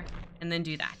gather and then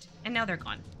do that. And now they're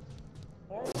gone.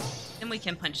 Then we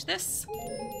can punch this.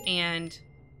 And,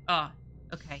 oh,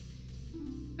 okay.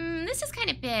 This is kind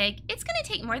of big. It's gonna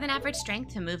take more than average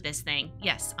strength to move this thing.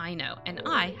 Yes, I know. And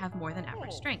I have more than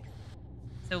average strength.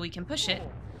 So we can push it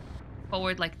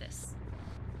forward like this.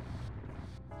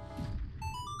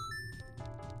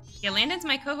 Yeah, Landon's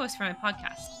my co-host for my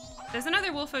podcast. There's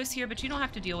another Wolfos here, but you don't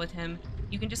have to deal with him.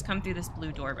 You can just come through this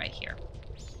blue door right here.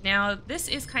 Now, this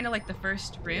is kind of like the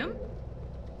first room.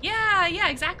 Yeah,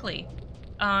 exactly.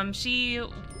 We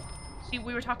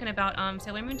were talking about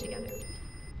Sailor Moon together.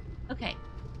 Okay.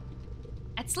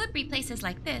 At slippery places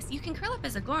like this, you can curl up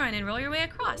as a Goron and roll your way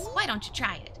across. Why don't you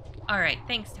try it? All right,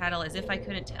 thanks, Tattle, as if I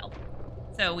couldn't tell.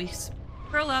 So we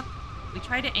curl up, we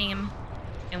try to aim,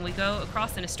 and we go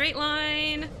across in a straight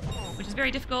line, which is very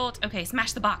difficult. Okay,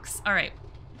 smash the box. All right.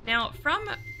 Now, from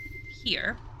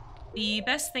here, the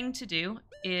best thing to do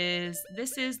is,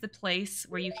 this is the place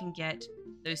where you can get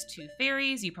those two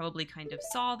fairies. You probably kind of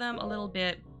saw them a little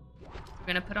bit. We're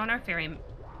gonna put on our fairy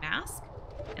mask,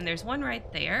 and there's one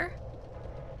right there.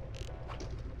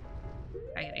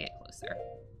 I gotta get closer.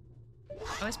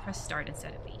 I always press start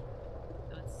instead of B.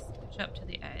 So let's switch up to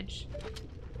the edge.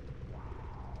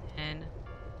 And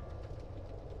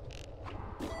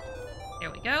there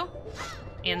we go.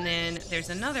 And then there's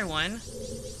another one.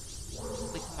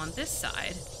 We come on this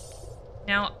side.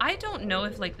 Now, I don't know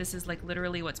if like this is like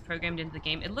literally what's programmed into the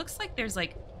game. It looks like there's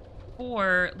like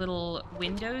 4 little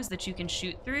windows that you can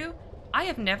shoot through. I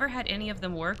have never had any of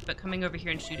them work, but coming over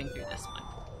here and shooting through this one.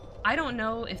 I don't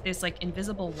know if there's like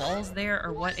invisible walls there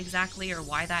or what exactly or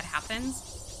why that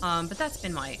happens, but that's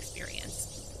been my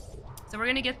experience. So we're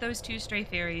gonna get those 2 stray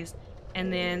fairies,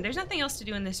 and then there's nothing else to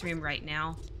do in this room right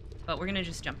now, but we're gonna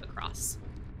just jump across.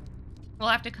 We'll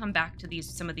have to come back to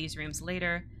some of these rooms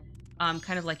later,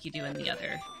 kind of like you do in the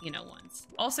other, ones.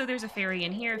 Also, there's a fairy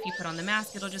in here. If you put on the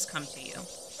mask, it'll just come to you.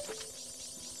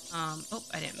 Oh,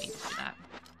 I didn't mean to do that.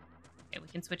 Okay, we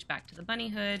can switch back to the bunny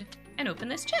hood and open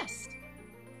this chest.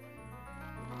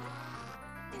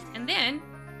 And then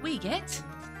we get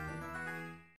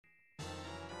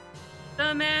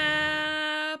the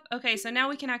map. Okay, so now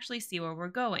we can actually see where we're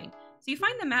going. So you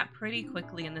find the map pretty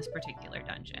quickly in this particular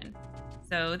dungeon.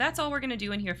 So that's all we're gonna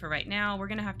do in here for right now. We're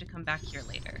gonna have to come back here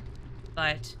later.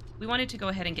 But we wanted to go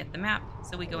ahead and get the map,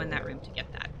 so we go in that room to get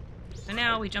that. So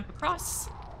now we jump across.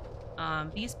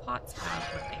 These pots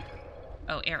have, okay.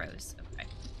 Oh, arrows, okay.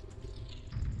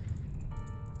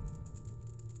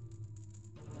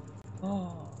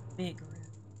 Oh, big room.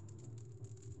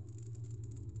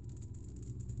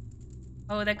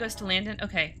 Oh, that goes to Landon?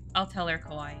 Okay, I'll tell her,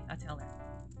 Kawaii. I'll tell her.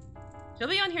 She'll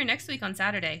be on here next week on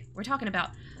Saturday. We're talking about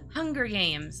Hunger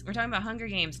Games. We're talking about Hunger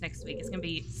Games next week. It's gonna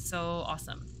be so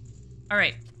awesome. All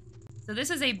right, so this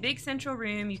is a big central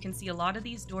room. You can see a lot of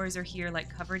these doors are here like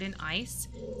covered in ice,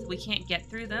 so we can't get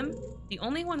through them. The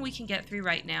only one we can get through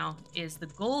right now is the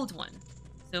gold one.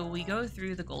 So we go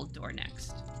through the gold door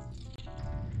next.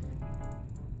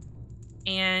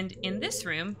 And in this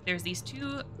room, there's these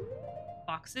 2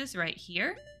 boxes right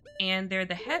here, and they're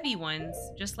the heavy ones,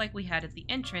 just like we had at the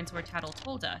entrance where Tattle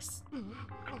told us.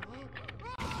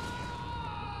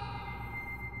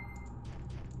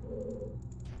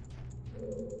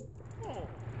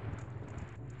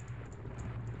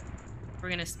 We're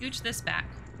gonna scooch this back.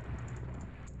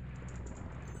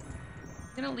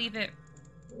 I'm gonna leave it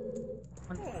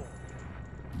on...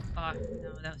 Oh,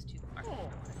 no, that was too far.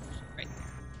 Right there.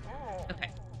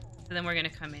 Okay, So then we're going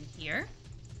to come in here.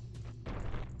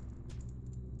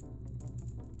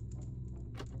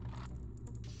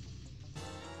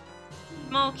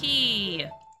 Small key.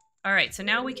 All right, so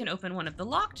now we can open one of the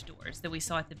locked doors that we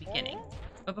saw at the beginning.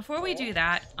 But before we do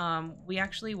that, we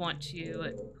actually want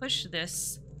to push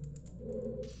this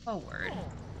forward.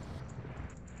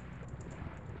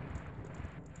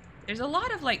 There's a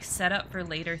lot of like setup for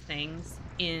later things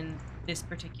in this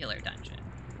particular dungeon.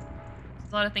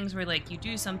 There's a lot of things where like you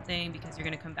do something because you're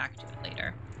going to come back to it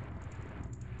later.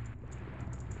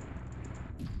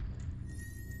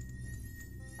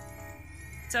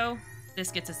 So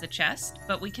this gets us the chest,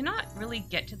 but we cannot really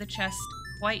get to the chest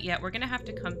quite yet. We're going to have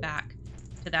to come back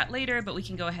to that later, but we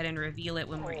can go ahead and reveal it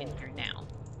when we're in here now.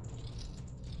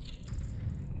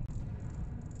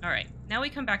 All right, now we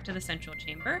come back to the central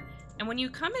chamber, and when you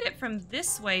come at it from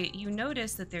this way, you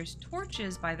notice that there's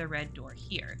torches by the red door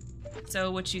here.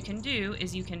 So what you can do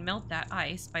is you can melt that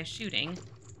ice by shooting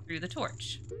through the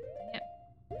torch. Yep.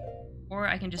 Or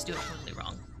I can just do it totally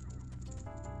wrong.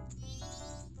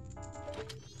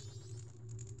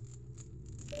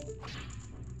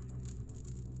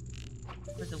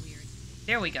 Was a weird.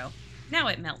 There we go. Now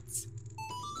it melts.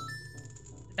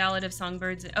 The Ballad of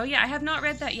Songbirds. Oh yeah, I have not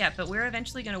read that yet, but we're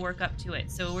eventually going to work up to it.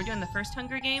 So we're doing the first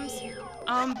Hunger Games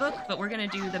book, but we're going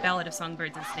to do the Ballad of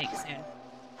Songbirds and Snakes soon.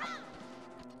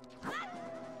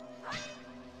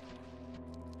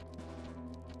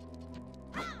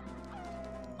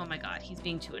 Oh my god, he's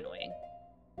being too annoying.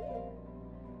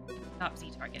 Stop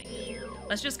Z-targeting him.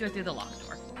 Let's just go through the locked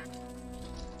door.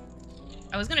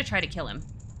 I was going to try to kill him.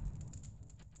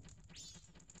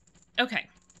 Okay,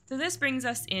 so this brings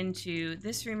us into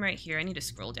this room right here. I need to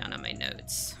scroll down on my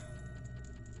notes.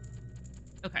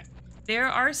 Okay, there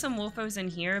are some wolfos in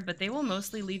here, but they will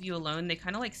mostly leave you alone. They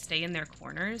kind of like stay in their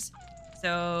corners.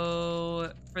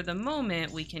 So for the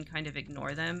moment, we can kind of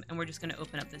ignore them, and we're just going to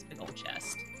open up this big old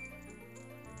chest.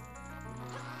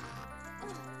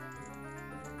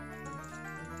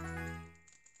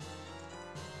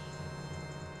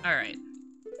 All right,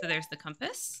 so there's the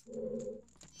compass.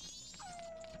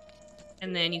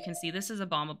 And then you can see this is a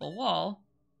bombable wall.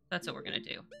 That's what we're going to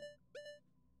do.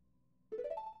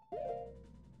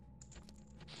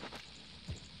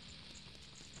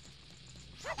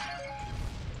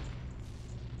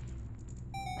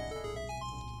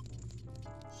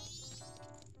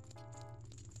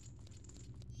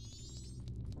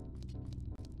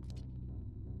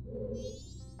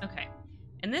 Okay,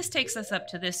 and this takes us up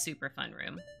to this super fun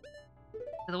room.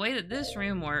 So the way that this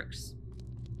room works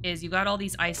is you got all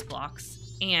these ice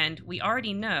blocks, and we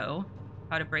already know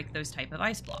how to break those type of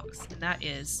ice blocks, and that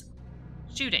is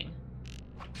shooting.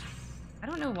 I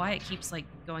don't know why it keeps like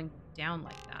going down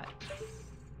like that.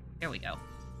 There we go.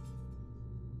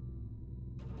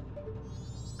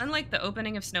 Unlike the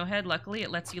opening of Snowhead, luckily it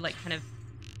lets you like kind of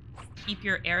keep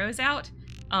your arrows out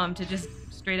to just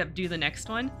straight up do the next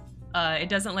one. It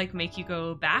doesn't like make you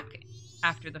go back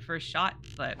after the first shot,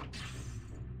 but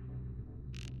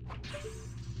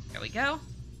there we go.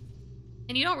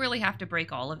 And you don't really have to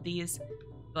break all of these,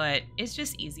 but it's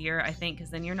just easier, I think,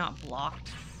 because then you're not blocked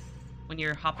when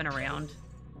you're hopping around.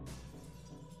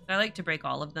 I like to break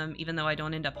all of them, even though I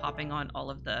don't end up hopping on all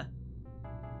of the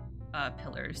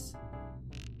pillars.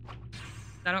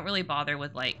 I don't really bother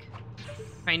with, like,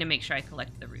 trying to make sure I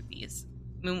collect the rupees.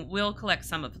 I mean, we'll collect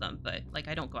some of them, but, like,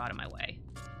 I don't go out of my way.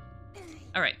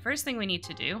 All right, first thing we need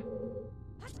to do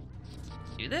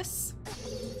this.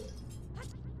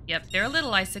 Yep, there are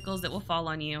little icicles that will fall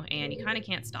on you, and you kind of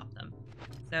can't stop them.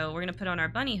 So we're going to put on our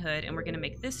bunny hood, and we're going to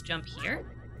make this jump here.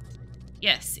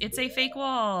 Yes, it's a fake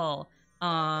wall.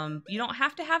 You don't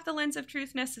have to have the lens of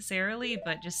truth necessarily,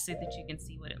 but just so that you can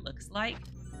see what it looks like.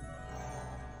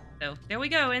 So there we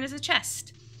go, and it's a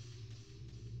chest.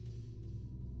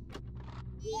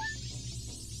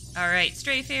 All right,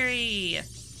 stray fairy.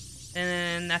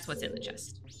 And that's what's in the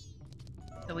chest.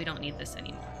 So we don't need this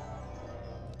anymore.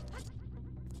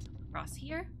 Across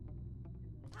here.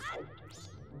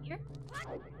 Here.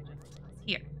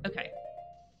 Here. Okay.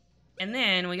 And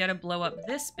then we gotta blow up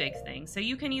this big thing. So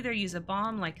you can either use a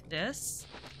bomb like this,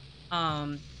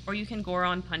 or you can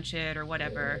Goron punch it or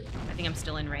whatever. I think I'm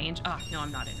still in range. Oh, no,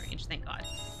 I'm not in range. Thank God.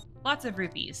 Lots of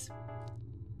rupees.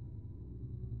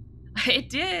 It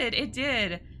did. It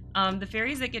did. The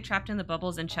fairies that get trapped in the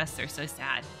bubbles and chests are so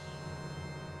sad.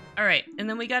 All right, and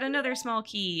then we got another small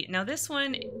key. Now this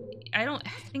one, I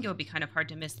think it would be kind of hard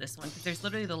to miss this one because there's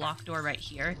literally the locked door right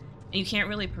here, and you can't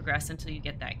really progress until you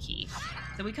get that key.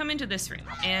 So we come into this room,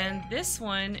 and this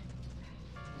one,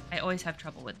 I always have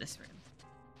trouble with this room.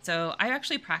 So I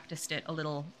actually practiced it a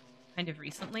little kind of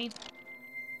recently.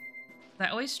 I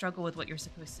always struggle with what you're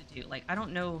supposed to do. Like, I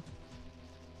don't know...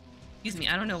 Excuse me,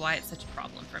 I don't know why it's such a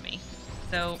problem for me.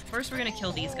 So, first we're gonna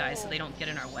kill these guys so they don't get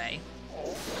in our way.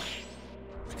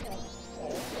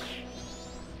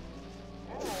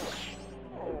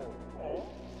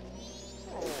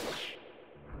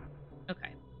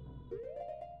 Okay.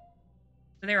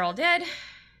 So they're all dead.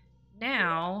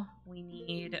 Now, we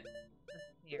need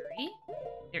the fairy.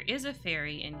 There is a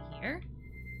fairy in here.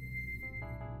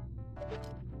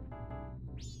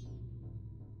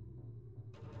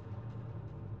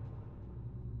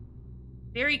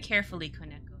 Very carefully,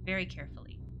 Koneko. Very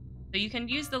carefully. So you can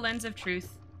use the Lens of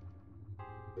Truth.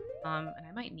 And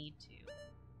I might need to.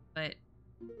 But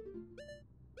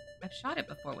I've shot it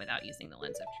before without using the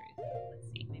Lens of Truth. Let's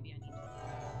see. Maybe I need to.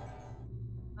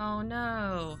 Oh,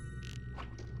 no.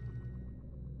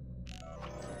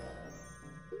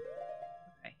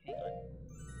 Okay, hang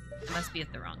on. It must be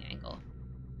at the wrong angle.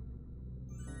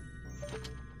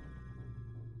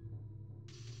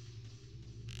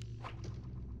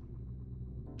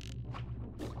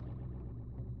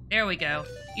 There we go.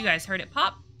 You guys heard it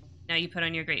pop. Now you put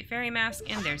on your Great Fairy Mask,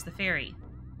 and there's the fairy.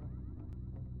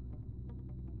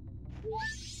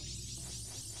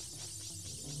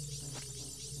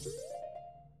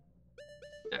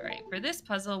 Alright, for this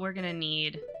puzzle, we're gonna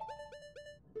need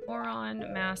the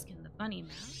Goron mask and the bunny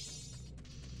mask.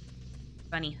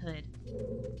 Bunny hood.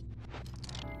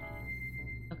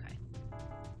 Okay.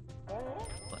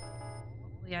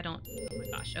 Hopefully I don't... Oh my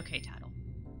gosh. Okay, Tattle.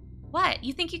 What?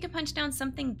 You think you can punch down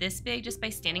something this big just by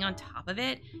standing on top of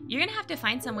it? You're gonna have to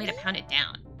find some way to pound it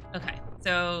down. Okay,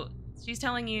 so she's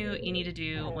telling you you need to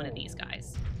do one of these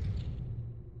guys.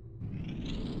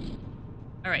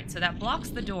 Alright, so that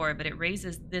blocks the door, but it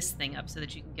raises this thing up so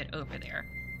that you can get over there.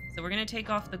 So we're gonna take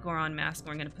off the Goron mask, and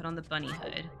we're gonna put on the bunny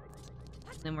hood.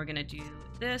 And then we're gonna do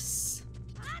this.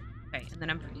 Okay, and then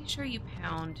I'm pretty sure you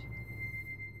pound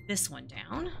this one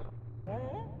down.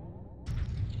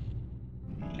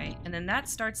 Okay, and then that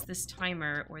starts this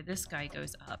timer where this guy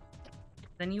goes up.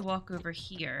 Then you walk over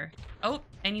here. Oh,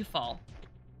 and you fall.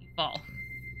 You fall.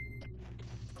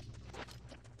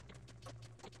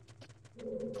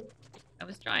 I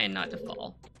was trying not to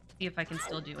fall. See if I can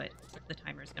still do it. If the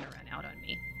timer's gonna run out on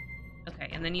me. Okay,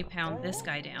 and then you pound this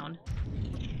guy down.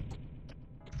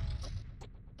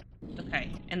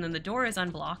 Okay, and then the door is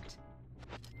unblocked.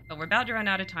 But we're about to run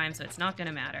out of time, so it's not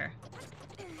gonna matter.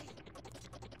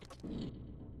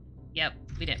 Yep,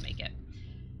 we didn't make it.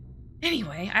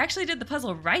 Anyway, I actually did the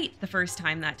puzzle right the first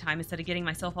time that time instead of getting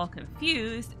myself all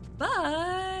confused,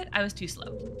 but I was too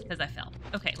slow because I fell.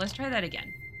 Okay, let's try that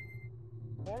again.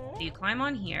 So you climb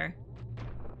on here,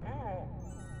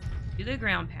 do the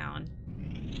ground pound.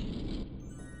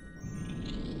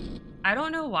 I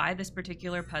don't know why this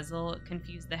particular puzzle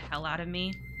confused the hell out of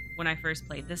me when I first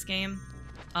played this game.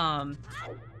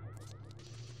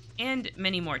 And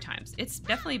many more times. It's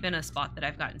definitely been a spot that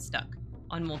I've gotten stuck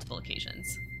on multiple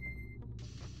occasions.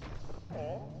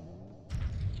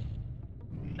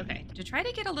 Okay, to try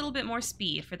to get a little bit more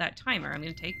speed for that timer, I'm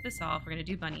going to take this off. We're going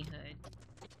to do bunny hood.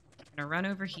 I'm going to run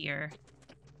over here.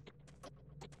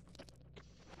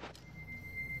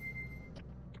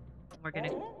 We're going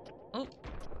to... Oh,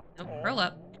 no, curl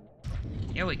up.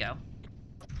 There we go.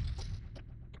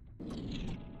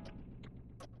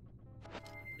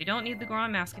 We don't need the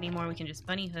Goron mask anymore. We can just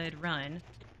bunny hood, run.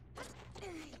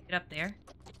 Get up there.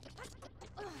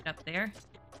 Get up there.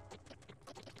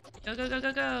 Go, go, go,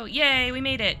 go, go. Yay, we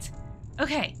made it.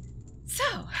 Okay, so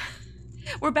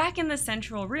we're back in the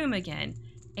central room again.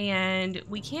 And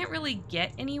we can't really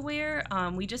get anywhere.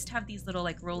 We just have these little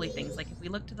like rolly things. Like if we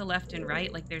look to the left and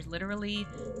right, like there's literally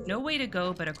no way to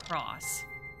go but across.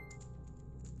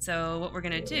 So what we're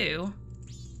gonna do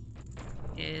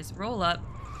is roll up.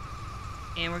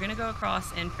 And we're gonna go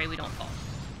across and pray we don't fall.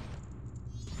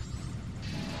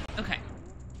 Okay,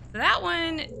 so that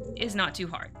one is not too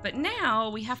hard. But now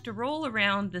we have to roll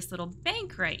around this little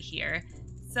bank right here.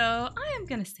 So I am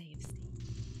gonna save state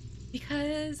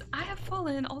because I have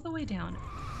fallen all the way down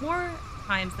more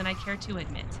times than I care to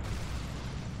admit.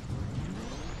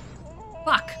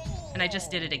 Fuck! And I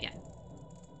just did it again.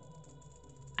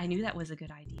 I knew that was a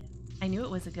good idea. I knew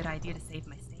it was a good idea to save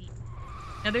my state.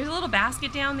 Now, there's a little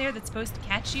basket down there that's supposed to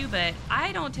catch you, but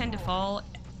I don't tend to fall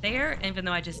there, even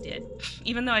though I just did.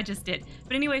 Even though I just did.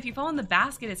 But anyway, if you fall in the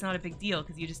basket, it's not a big deal,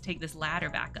 because you just take this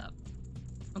ladder back up.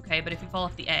 Okay, but if you fall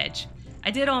off the edge... I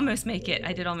did almost make it.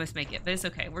 I did almost make it, but it's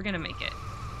okay. We're gonna make it.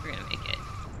 We're gonna make it.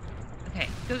 Okay,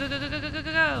 go, go, go, go, go, go, go,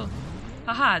 go, go!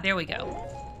 Haha, there we go.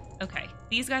 Okay,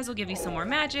 these guys will give you some more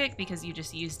magic, because you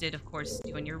just used it, of course,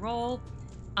 doing your roll.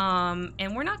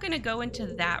 And we're not going to go into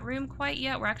that room quite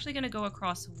yet. We're actually going to go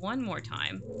across one more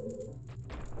time.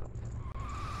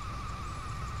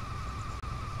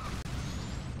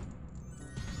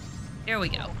 There we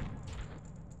go.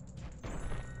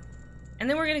 And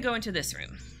then we're going to go into this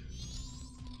room.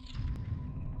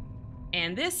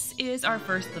 And this is our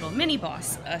first little mini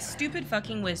boss, a stupid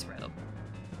fucking Wizrobe.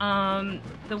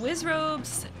 The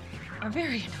Wizrobes are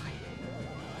very annoying.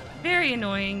 Very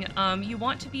annoying. You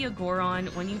want to be a Goron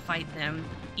when you fight them,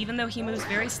 even though he moves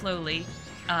very slowly,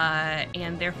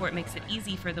 and therefore it makes it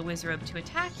easy for the Wizrobe to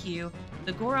attack you.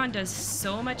 The Goron does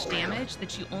so much damage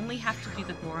that you only have to do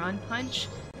the Goron punch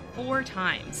 4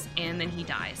 times, and then he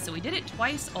dies. So we did it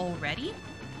twice already.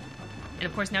 And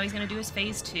of course now he's going to do his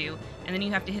phase 2, and then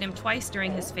you have to hit him twice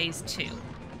during his phase 2.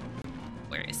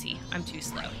 Where is he? I'm too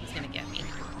slow. He's going to get me.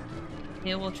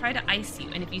 He will try to ice you,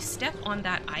 and if you step on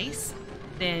that ice,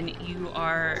 then you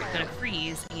are going to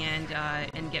freeze and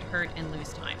get hurt and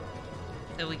lose time.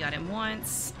 So we got him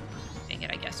once. Dang it,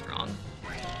 I guessed wrong.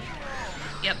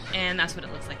 Yep, and that's what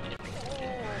it looks like when it freezes you.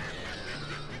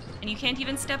 And you can't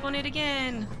even step on it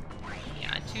again.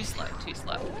 Yeah, too slow, too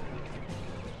slow.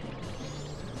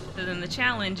 So then the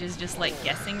challenge is just like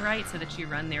guessing right so that you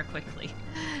run there quickly.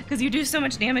 Because you do so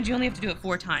much damage, you only have to do it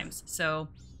 4 times. So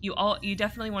you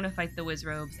definitely want to fight the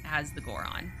Wizrobes as the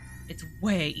Goron. It's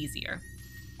way easier.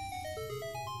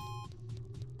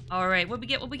 Alright, what we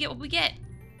get, what we get, what we get?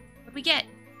 What we get?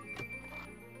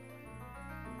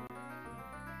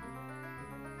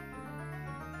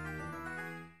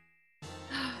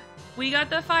 We got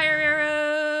the fire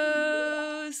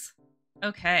arrows!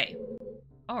 Okay.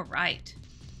 Alright.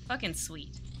 Fucking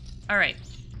sweet. Alright.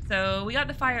 So we got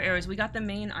the fire arrows. We got the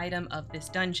main item of this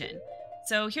dungeon.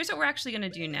 So here's what we're actually going to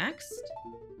do next.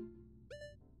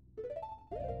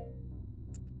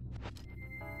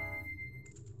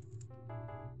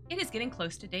 It is getting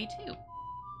close to day 2.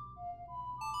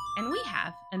 And we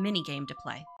have a mini game to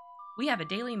play. We have a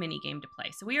daily mini game to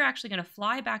play. So we are actually going to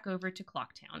fly back over to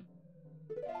Clocktown.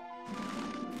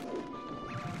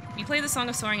 You play the Song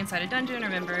of Soaring inside a dungeon,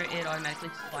 remember, it automatically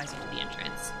flies you to the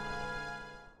entrance.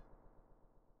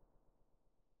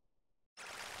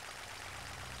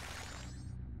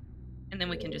 And then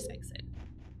we can just exit.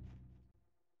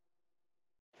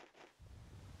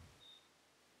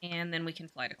 And then we can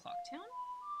fly to Clocktown.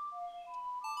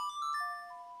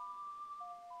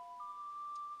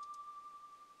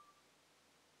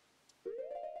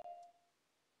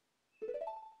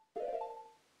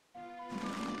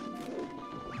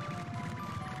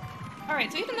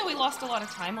 Alright, so even though we lost a lot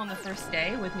of time on the first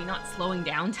day with me not slowing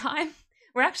down time,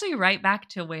 we're actually right back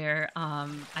to where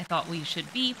I thought we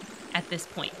should be at this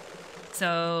point.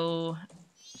 So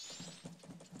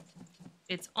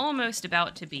it's almost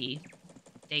about to be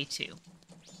day 2.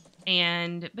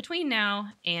 And between now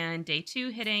and day 2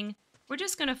 hitting, we're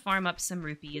just going to farm up some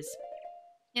rupees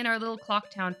in our little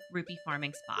Clocktown rupee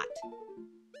farming spot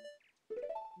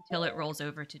until it rolls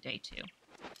over to day 2.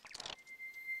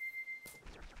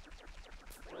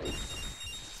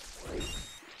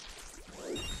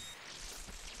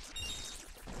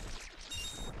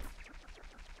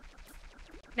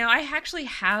 Now, I actually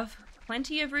have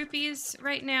plenty of rupees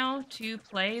right now to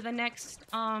play the next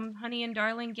Honey and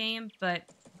Darling game, but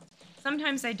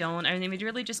sometimes I don't. I mean, it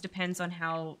really just depends on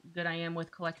how good I am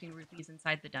with collecting rupees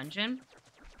inside the dungeon.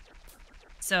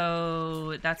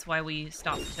 So that's why we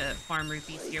stopped to farm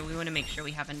rupees here. We want to make sure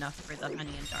we have enough for the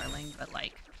Honey and Darling, but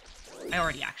like, I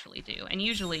already actually do. And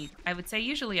usually, I would say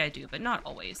usually I do, but not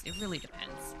always. It really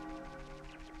depends.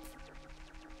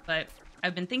 But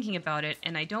I've been thinking about it,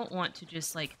 and I don't want to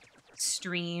just like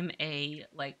stream an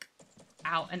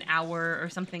hour or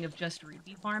something of just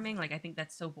rupee farming. Like, I think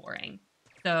that's so boring.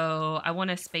 So I want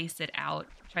to space it out,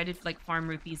 try to like farm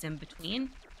rupees in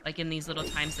between, like in these little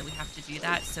times that we have to do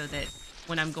that, so that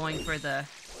when I'm going for the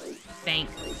bank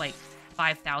like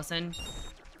 5,000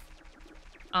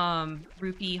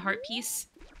 rupee heart piece,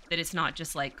 that it's not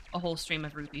just like a whole stream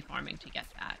of rupee farming to get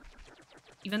that.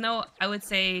 Even though I would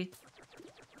say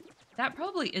that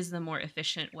probably is the more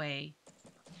efficient way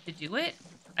to do it.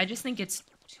 I just think it's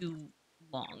too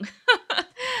long.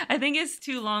 I think it's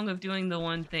too long of doing the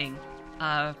one thing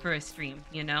for a stream,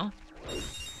 you know?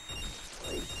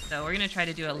 So we're going to try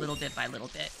to do it little bit by little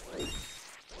bit.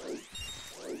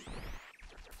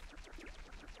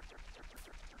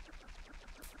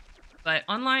 But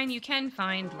online you can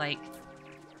find like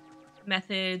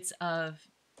methods of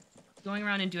going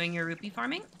around and doing your rupee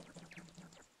farming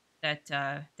that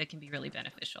can be really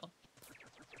beneficial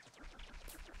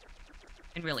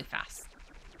and really fast.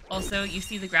 Also, you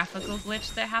see the graphical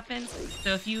glitch that happens.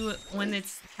 So when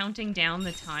it's counting down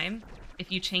the time,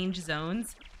 if you change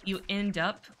zones, you end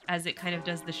up, as it kind of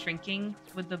does the shrinking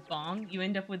with the bong, you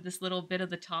end up with this little bit of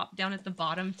the top down at the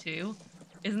bottom too.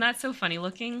 Isn't that so funny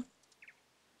looking?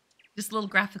 Just a little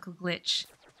graphical glitch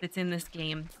that's in this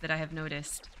game that I have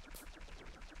noticed.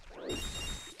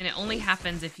 And it only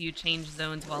happens if you change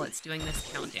zones while it's doing this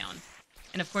countdown.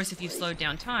 And of course, if you slowed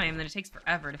down time, then it takes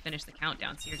forever to finish the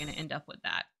countdown, so you're going to end up with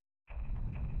that.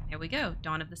 There we go,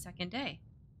 dawn of the second day.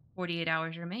 48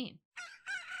 hours remain.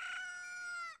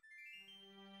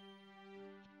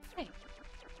 Okay,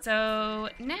 so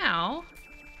now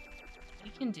we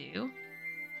can do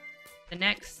the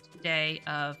next day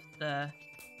of the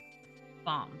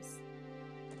bombs.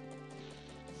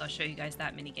 I'll show you guys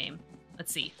that minigame.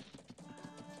 Let's see.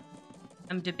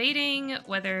 I'm debating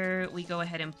whether we go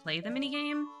ahead and play the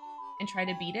minigame and try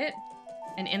to beat it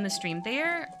and end the stream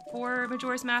there for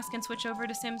Majora's Mask and switch over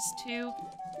to Sims 2,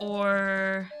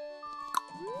 or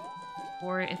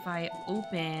if I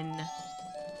open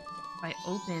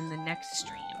the next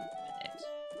stream with it.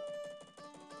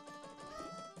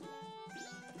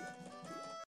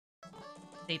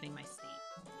 Saving my state.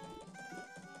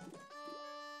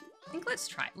 I think let's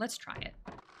try it. Let's try it.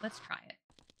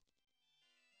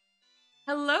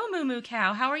 Hello, Moo Moo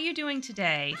Cow. How are you doing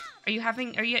today? Are you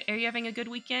having a good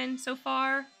weekend so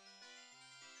far?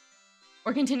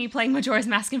 Or continue playing Majora's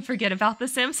Mask and forget about The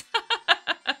Sims?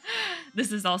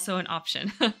 This is also an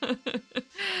option.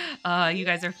 You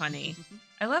guys are funny.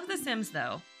 I love The Sims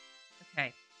though.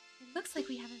 Okay. It looks like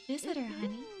we have a visitor,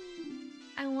 honey.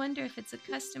 I wonder if it's a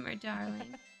customer,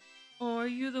 darling. Or are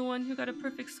you the one who got a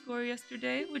perfect score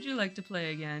yesterday? Would you like to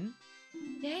play again?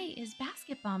 Today is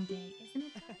Basket Bomb Day, isn't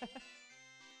it?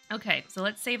 Okay, so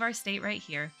let's save our state right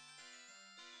here.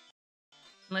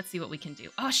 Let's see what we can do.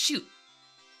 Oh, shoot!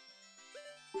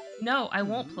 No, I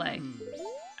won't play.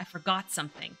 I forgot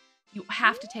something. You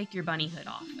have to take your bunny hood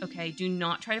off, okay? Do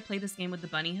not try to play this game with the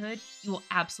bunny hood. You will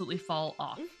absolutely fall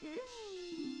off.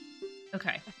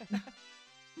 Okay.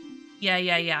 Yeah,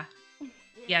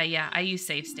 I use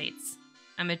save states.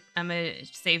 I'm a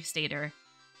save stater.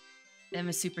 I'm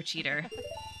a super cheater.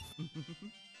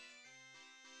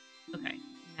 Okay,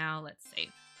 now let's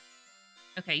save.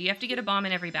 Okay, you have to get a bomb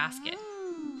in every basket.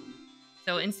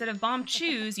 So instead of bomb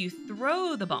choose, you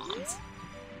throw the bombs.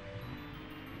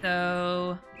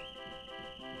 So,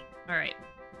 all right.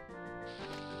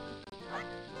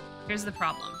 Here's the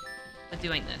problem with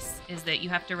doing this, is that you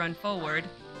have to run forward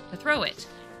to throw it.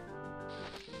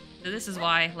 So this is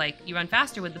why, like, you run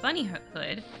faster with the bunny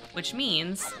hood, which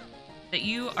means that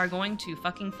you are going to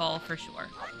fucking fall for sure.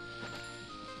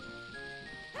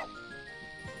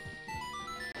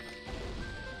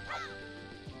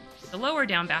 The lower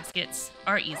down baskets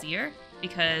are easier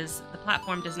because the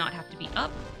platform does not have to be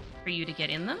up for you to get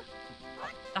in them.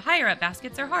 The higher up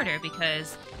baskets are harder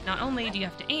because not only do you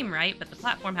have to aim right, but the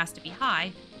platform has to be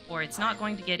high or it's not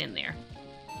going to get in there.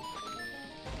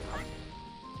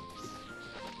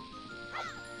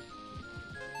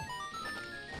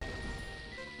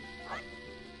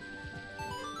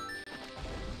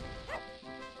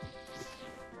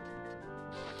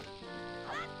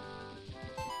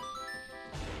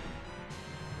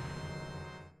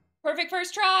 Perfect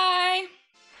first try!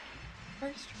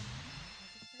 First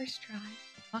try.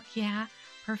 Fuck yeah.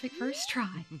 Perfect first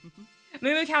try.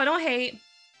 Moo Moo Cow, don't hate.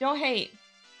 Don't hate.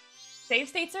 Save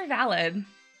states are valid.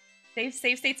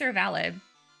 Save states are valid.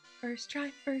 First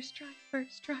try.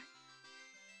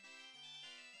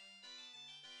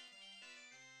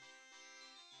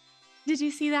 Did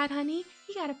you see that, honey?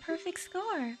 He got a perfect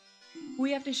score.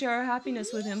 We have to share our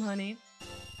happiness with him, honey.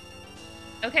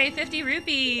 Okay, 50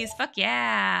 rupees. Fuck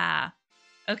yeah.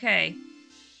 Okay.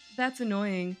 That's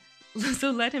annoying.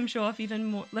 So let him show off even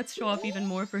more. Let's show off even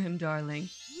more for him, darling.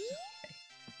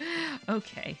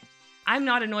 Okay. I'm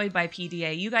not annoyed by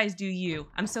PDA. You guys do you.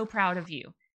 I'm so proud of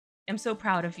you. I'm so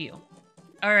proud of you.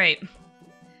 All right.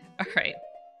 All right.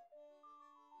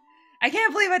 I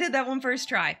can't believe I did that one first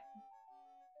try.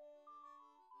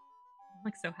 I'm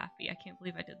like so happy. I can't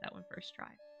believe I did that one first try.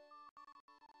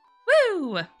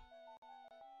 Woo!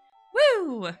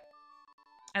 Woo!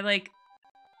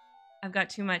 I've got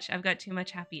too much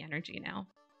happy energy now.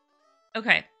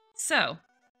 Okay, so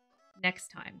next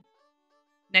time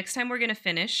we're gonna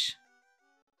finish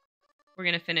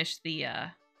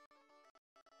the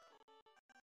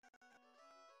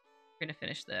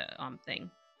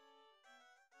thing.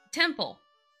 Temple.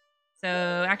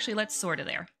 So actually let's sort of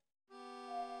there.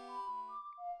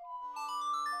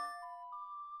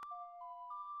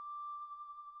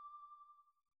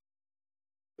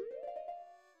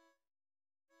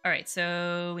 All right,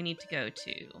 so we need to go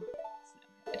to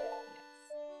Snowhead. Yes.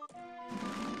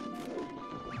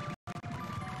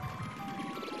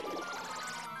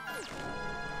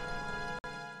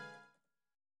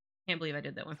 Can't believe I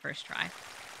did that one first try.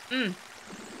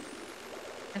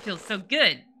 That feels so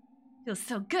good. Feels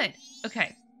so good.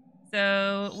 Okay,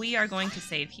 so we are going to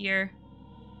save here.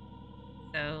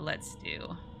 So let's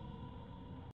do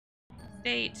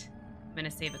state. I'm going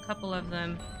to save a couple of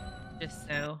them just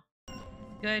so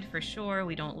good for sure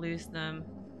we don't lose them.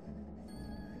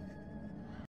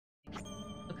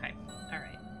 Okay,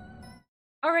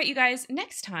 all right, you guys.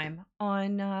 Next time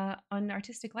on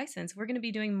Artistic License, we're going to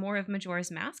be doing more of Majora's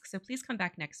Mask. So please come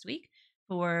back next week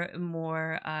for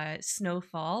more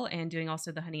Snowfall and doing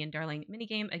also the Honey and Darling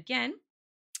minigame again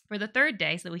for the third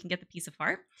day so that we can get the piece of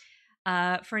heart.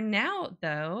 For now,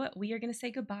 though, we are going to say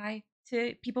goodbye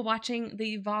to people watching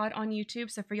the VOD on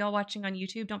YouTube. So for y'all watching on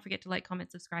YouTube, don't forget to like,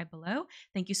 comment, subscribe below.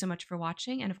 Thank you so much for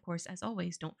watching. And of course, as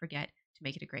always, don't forget to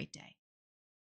make it a great day.